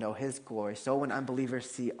temple and know his glory, so when unbelievers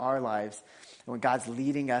see our lives, and when God's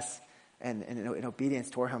leading us in obedience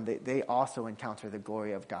toward him, they also encounter the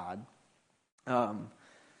glory of God.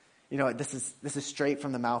 This is straight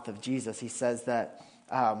from the mouth of Jesus. He says that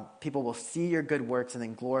people will see your good works and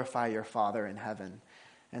then glorify your Father in heaven.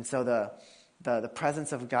 And so the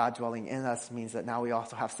presence of God dwelling in us means that now we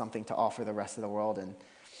also have something to offer the rest of the world.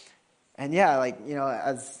 And yeah,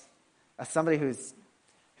 as somebody who's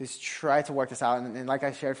tried to work this out, and like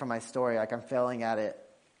I shared from my story, like I'm failing at it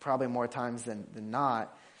probably more times than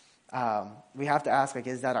not. We have to ask, like,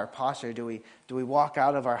 is that our posture? Do we walk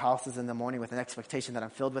out of our houses in the morning with an expectation that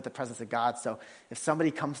I'm filled with the presence of God? So if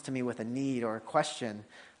somebody comes to me with a need or a question,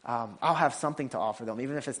 I'll have something to offer them,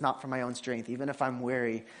 even if it's not from my own strength, even if I'm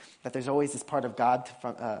weary. That there's always this part of God,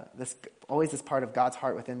 this part of God's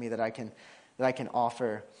heart within me that I can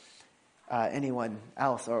offer anyone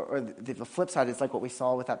else. Or the flip side is like what we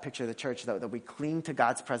saw with that picture of the church, that we cling to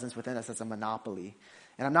God's presence within us as a monopoly.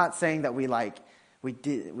 And I'm not saying that we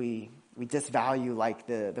disvalue like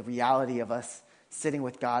the reality of us sitting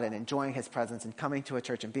with God and enjoying his presence and coming to a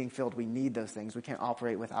church and being filled. We need those things. We can't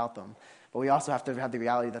operate without them. But we also have to have the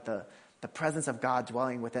reality that the presence of God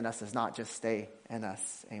dwelling within us does not just stay in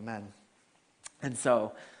us. Amen. And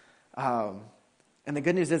so, and the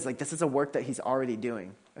good news is, like, this is a work that he's already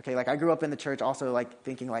doing. Okay, like I grew up in the church also like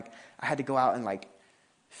thinking like I had to go out and like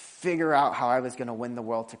figure out how I was going to win the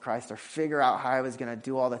world to Christ, or figure out how I was going to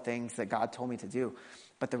do all the things that God told me to do.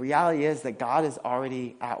 But the reality is that God is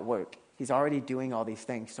already at work. He's already doing all these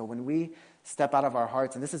things. So when we step out of our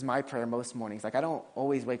hearts, and this is my prayer most mornings, like I don't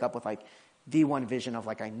always wake up with like the one vision of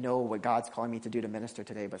like I know what God's calling me to do to minister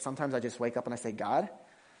today. But sometimes I just wake up and I say, God,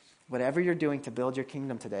 whatever you're doing to build your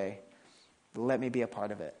kingdom today, let me be a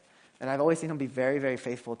part of it. And I've always seen him be very, very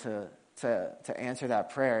faithful to answer that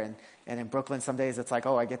prayer. And in Brooklyn, some days it's like,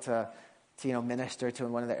 oh, I get to minister to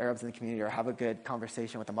one of the Arabs in the community or have a good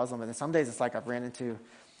conversation with a Muslim. And then some days it's like I've ran into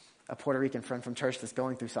a Puerto Rican friend from church that's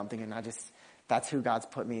going through something, and that's who God's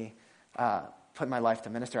put in my life to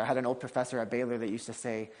minister. I had an old professor at Baylor that used to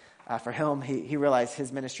say, for him, he realized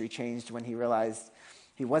his ministry changed when he realized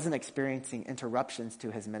he wasn't experiencing interruptions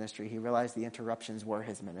to his ministry. He realized the interruptions were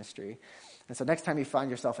his ministry. And so next time you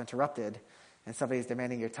find yourself interrupted and somebody's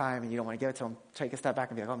demanding your time and you don't want to give it to them, take a step back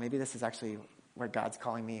and be like, oh, maybe this is actually where God's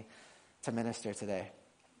calling me to minister today.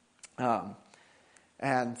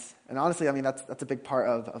 And honestly, I mean, that's a big part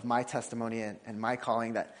of my testimony and my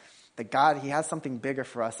calling, that God, he has something bigger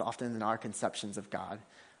for us often than our conceptions of God.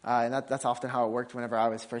 And that's often how it worked whenever I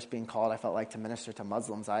was first being called, I felt like, to minister to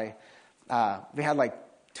Muslims. We had like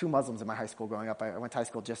 2 Muslims in my high school growing up. I went to high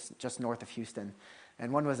school just north of Houston.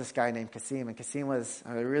 And one was this guy named Kasim. And Kasim was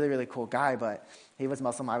a really, really cool guy, but he was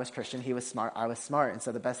Muslim, I was Christian. He was smart, I was smart. And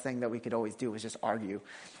so the best thing that we could always do was just argue.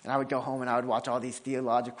 And I would go home and I would watch all these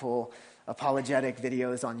theological, apologetic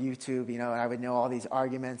videos on YouTube, and I would know all these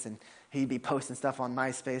arguments. And he'd be posting stuff on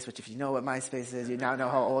MySpace, which if you know what MySpace is, you now know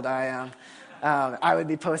how old I am. I would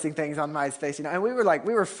be posting things on MySpace, and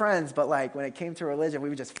we were friends, but like when it came to religion, we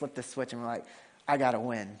would just flip the switch and we're like, I gotta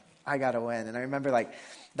win. And I remember like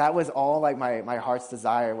that was all like my heart's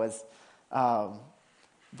desire was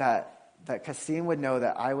that Kasim would know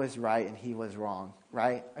that I was right and he was wrong,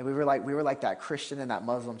 right? And we were like that Christian and that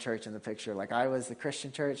Muslim church in the picture. Like I was the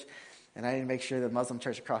Christian church, and I need to make sure the Muslim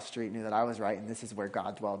church across the street knew that I was right and this is where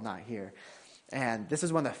God dwelled, not here. And this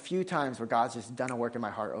is one of the few times where God's just done a work in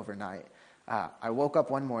my heart overnight. I woke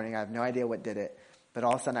up one morning, I have no idea what did it, but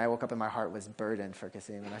all of a sudden I woke up and my heart was burdened for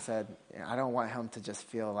Kasim. And I said, I don't want him to just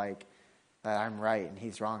feel like that I'm right and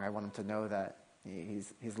he's wrong. I want him to know that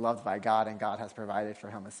he's loved by God and God has provided for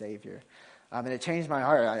him a Savior. And it changed my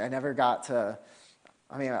heart. I never got to,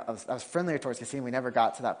 I was friendlier towards Kasim. We never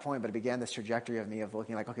got to that point, but it began this trajectory of me of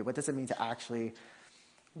looking like, okay, what does it mean to actually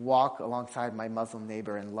walk alongside my Muslim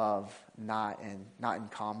neighbor in love, not in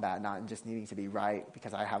combat, not in just needing to be right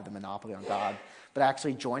because I have the monopoly on God, but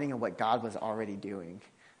actually joining in what God was already doing,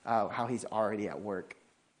 how he's already at work.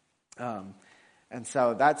 And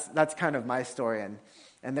so that's kind of my story.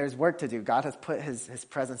 And there's work to do. God has put his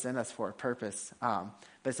presence in us for a purpose,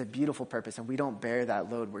 but it's a beautiful purpose, and we don't bear that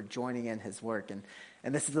load. We're joining in his work.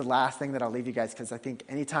 And this is the last thing that I'll leave you guys, because I think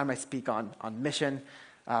anytime I speak on mission,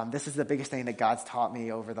 this is the biggest thing that God's taught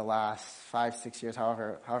me over the last 5-6 years,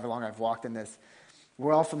 however long I've walked in this.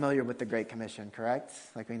 We're all familiar with the Great Commission, correct?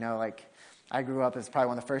 Like we know, like I grew up, it's probably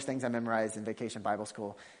one of the first things I memorized in Vacation Bible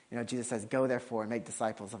School. You know, Jesus says, "Go therefore and make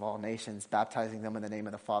disciples of all nations, baptizing them in the name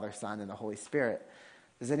of the Father, Son, and the Holy Spirit."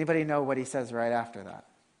 Does anybody know what he says right after that?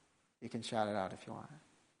 You can shout it out if you want.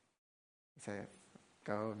 He says,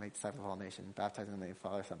 "Go and make disciples of all nations, baptizing them in the name of the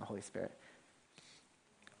Father, Son, and the Holy Spirit.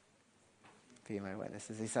 Be my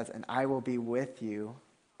witnesses." He says, "And I will be with you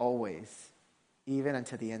always, even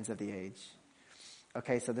unto the ends of the age."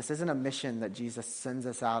 Okay, so this isn't a mission that Jesus sends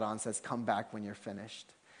us out on, says, "Come back when you're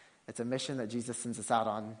finished." It's a mission that Jesus sends us out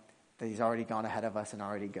on, that he's already gone ahead of us and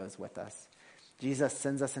already goes with us. Jesus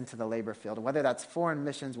sends us into the labor field, whether that's foreign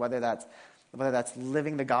missions, whether that's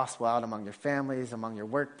living the gospel out among your families, among your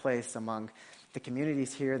workplace, among the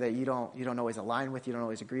communities here that you don't always align with, you don't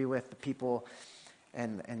always agree with, the people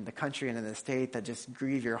and the country and in the state that just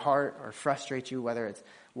grieve your heart or frustrate you, whether it's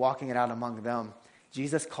walking it out among them.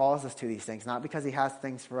 Jesus calls us to these things, not because he has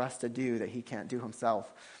things for us to do that he can't do himself,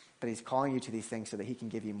 but he's calling you to these things so that he can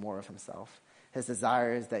give you more of himself. His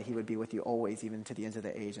desire is that he would be with you always, even to the ends of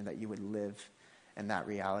the age, and that you would live in that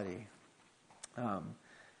reality.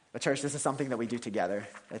 But church, this is something that we do together.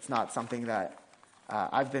 It's not something that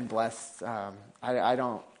I've been blessed.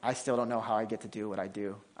 I still don't know how I get to do what I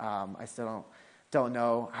do. I still don't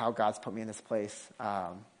know how God's put me in this place.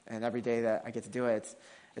 And every day that I get to do it,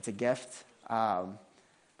 it's a gift. But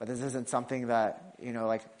this isn't something that,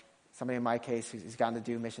 like somebody in my case who's gotten to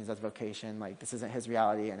do missions as vocation, like this isn't his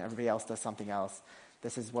reality and everybody else does something else.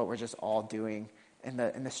 This is what we're just all doing in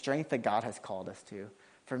the strength that God has called us to.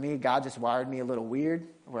 For me, God just wired me a little weird,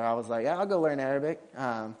 where I was like, yeah, I'll go learn Arabic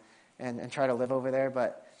and try to live over there.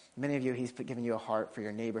 But many of you, he's given you a heart for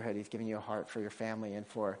your neighborhood. He's given you a heart for your family and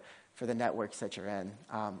for the networks that you're in.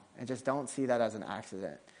 And just don't see that as an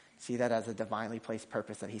accident. See that as a divinely placed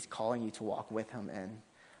purpose that he's calling you to walk with him in.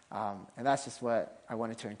 And that's just what I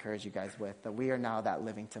wanted to encourage you guys with, that we are now that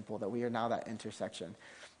living temple, that we are now that intersection.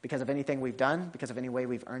 Because of anything we've done, because of any way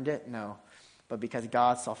we've earned it, no. But because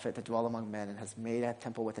God saw fit to dwell among men and has made a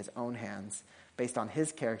temple with his own hands, based on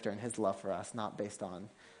his character and his love for us, not based on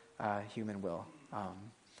human will.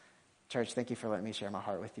 Church, thank you for letting me share my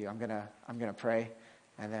heart with you. I'm gonna pray,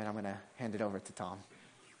 and then I'm gonna hand it over to Tom.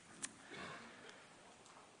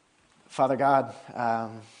 Father God,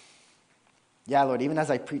 Lord, even as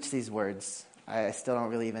I preach these words, I still don't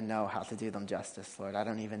really even know how to do them justice, Lord. I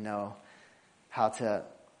don't even know how to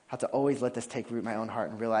always let this take root in my own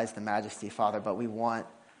heart and realize the majesty, Father. But we want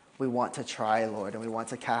to try, Lord, and we want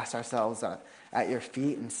to cast ourselves at your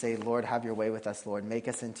feet and say, Lord, have your way with us, Lord. Make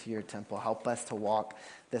us into your temple. Help us to walk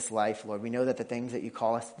this life, Lord. We know that the things that you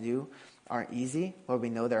call us to do aren't easy. Lord, we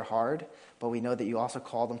know they're hard, but we know that you also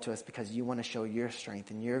call them to us because you want to show your strength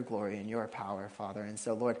and your glory and your power, Father. And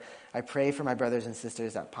so, Lord, I pray for my brothers and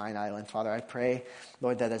sisters at Pine Island, Father. I pray,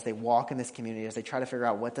 Lord, that as they walk in this community, as they try to figure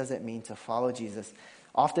out what does it mean to follow Jesus,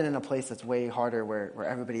 often in a place that's way harder where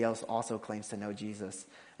everybody else also claims to know Jesus.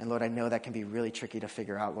 And Lord, I know that can be really tricky to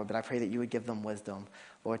figure out, Lord, but I pray that you would give them wisdom,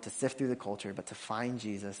 Lord, to sift through the culture, but to find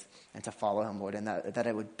Jesus and to follow him, Lord, and that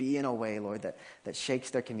it would be in a way, Lord, that shakes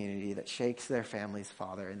their community, that shakes their families,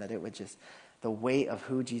 Father, and that it would just, the weight of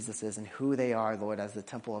who Jesus is and who they are, Lord, as the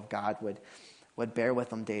temple of God would bear with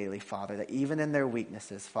them daily, Father, that even in their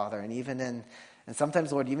weaknesses, Father, and even in, and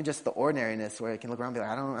sometimes, Lord, even just the ordinariness where I can look around and be like,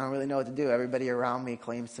 I don't really know what to do. Everybody around me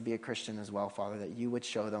claims to be a Christian as well, Father, that you would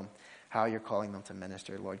show them how you're calling them to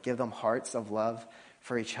minister, Lord. Give them hearts of love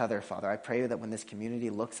for each other, Father. I pray that when this community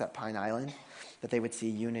looks at Pine Island, that they would see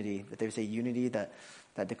unity, that they would see unity that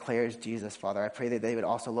declares Jesus, Father. I pray that they would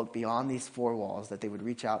also look beyond these four walls, that they would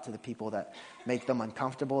reach out to the people that make them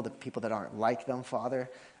uncomfortable, the people that aren't like them, Father,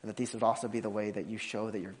 and that these would also be the way that you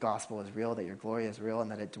show that your gospel is real, that your glory is real,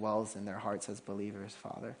 and that it dwells in their hearts as believers,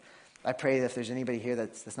 Father. I pray that if there's anybody here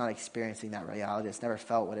that's not experiencing that reality, that's never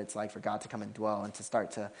felt what it's like for God to come and dwell and to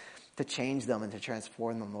start to change them and to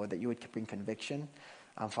transform them, Lord, that you would bring conviction,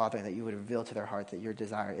 Father, and that you would reveal to their heart that your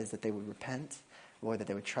desire is that they would repent, Lord, that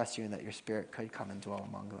they would trust you and that your Spirit could come and dwell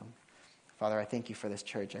among them. Father, I thank you for this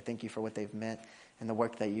church. I thank you for what they've meant and the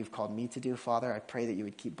work that you've called me to do, Father. I pray that you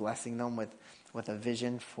would keep blessing them with a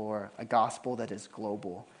vision for a gospel that is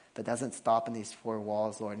global, that doesn't stop in these four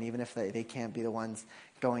walls, Lord. And even if they can't be the ones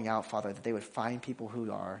going out, Father, that they would find people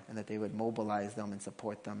who are, and that they would mobilize them and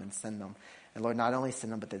support them and send them. And Lord, not only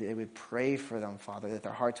send them, but that they would pray for them, Father, that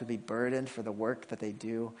their hearts would be burdened for the work that they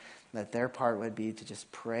do, and that their part would be to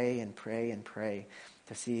just pray and pray and pray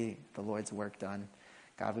to see the Lord's work done.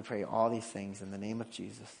 God, we pray all these things in the name of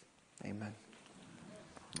Jesus. Amen.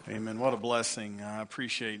 Amen. What a blessing. I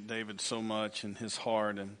appreciate David so much and his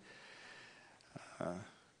heart. And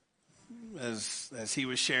as he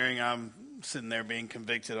was sharing, I'm sitting there being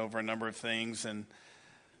convicted over a number of things. And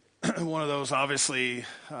one of those, obviously,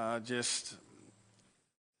 just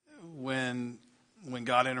when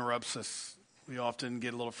God interrupts us, we often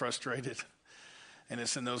get a little frustrated. And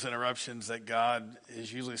it's in those interruptions that God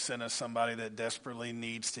is usually sending us somebody that desperately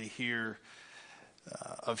needs to hear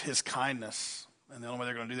of his kindness. And the only way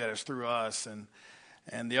they're going to do that is through us.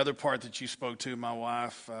 And the other part that you spoke to, my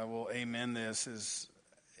wife will amen this, is,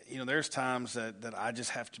 there's times that I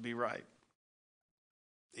just have to be right,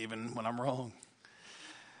 even when I'm wrong.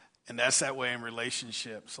 And that's that way in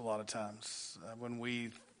relationships a lot of times. When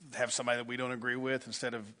we have somebody that we don't agree with,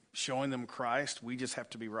 instead of showing them Christ, we just have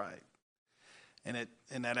to be right. And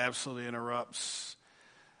that absolutely interrupts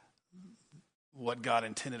what God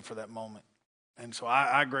intended for that moment. And so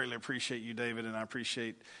I greatly appreciate you, David, and I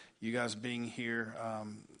appreciate you guys being here.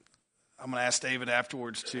 I'm going to ask David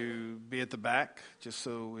afterwards to be at the back, just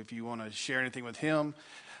so if you want to share anything with him,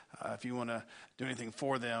 if you want to do anything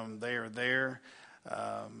for them, they are there.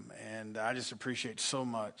 And I just appreciate so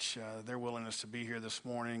much their willingness to be here this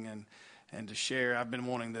morning and to share. I've been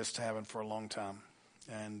wanting this to happen for a long time.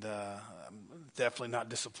 And I'm definitely not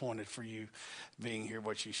disappointed for you being here.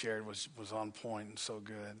 What you shared was on point and so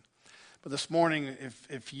good. But this morning,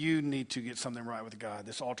 if you need to get something right with God,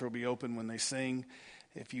 this altar will be open when they sing.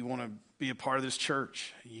 If you want to be a part of this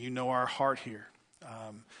church, you know our heart here.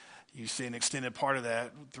 You see an extended part of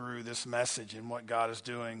that through this message and what God is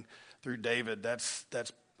doing through David. That's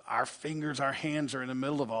our fingers, our hands are in the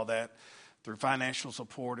middle of all that through financial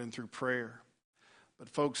support and through prayer. But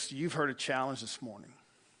folks, you've heard a challenge this morning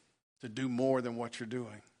to do more than what you're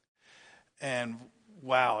doing. And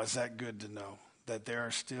wow, is that good to know that there are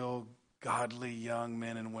still godly young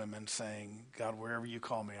men and women saying, God, wherever you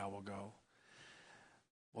call me, I will go.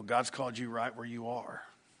 Well, God's called you right where you are.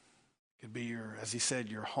 It could be as he said,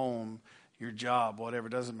 your home, your job, whatever,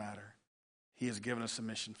 doesn't matter. He has given us a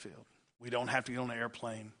mission field. We don't have to get on an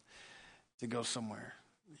airplane to go somewhere.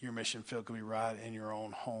 Your mission field could be right in your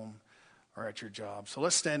own home or at your job. So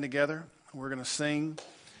let's stand together. We're going to sing.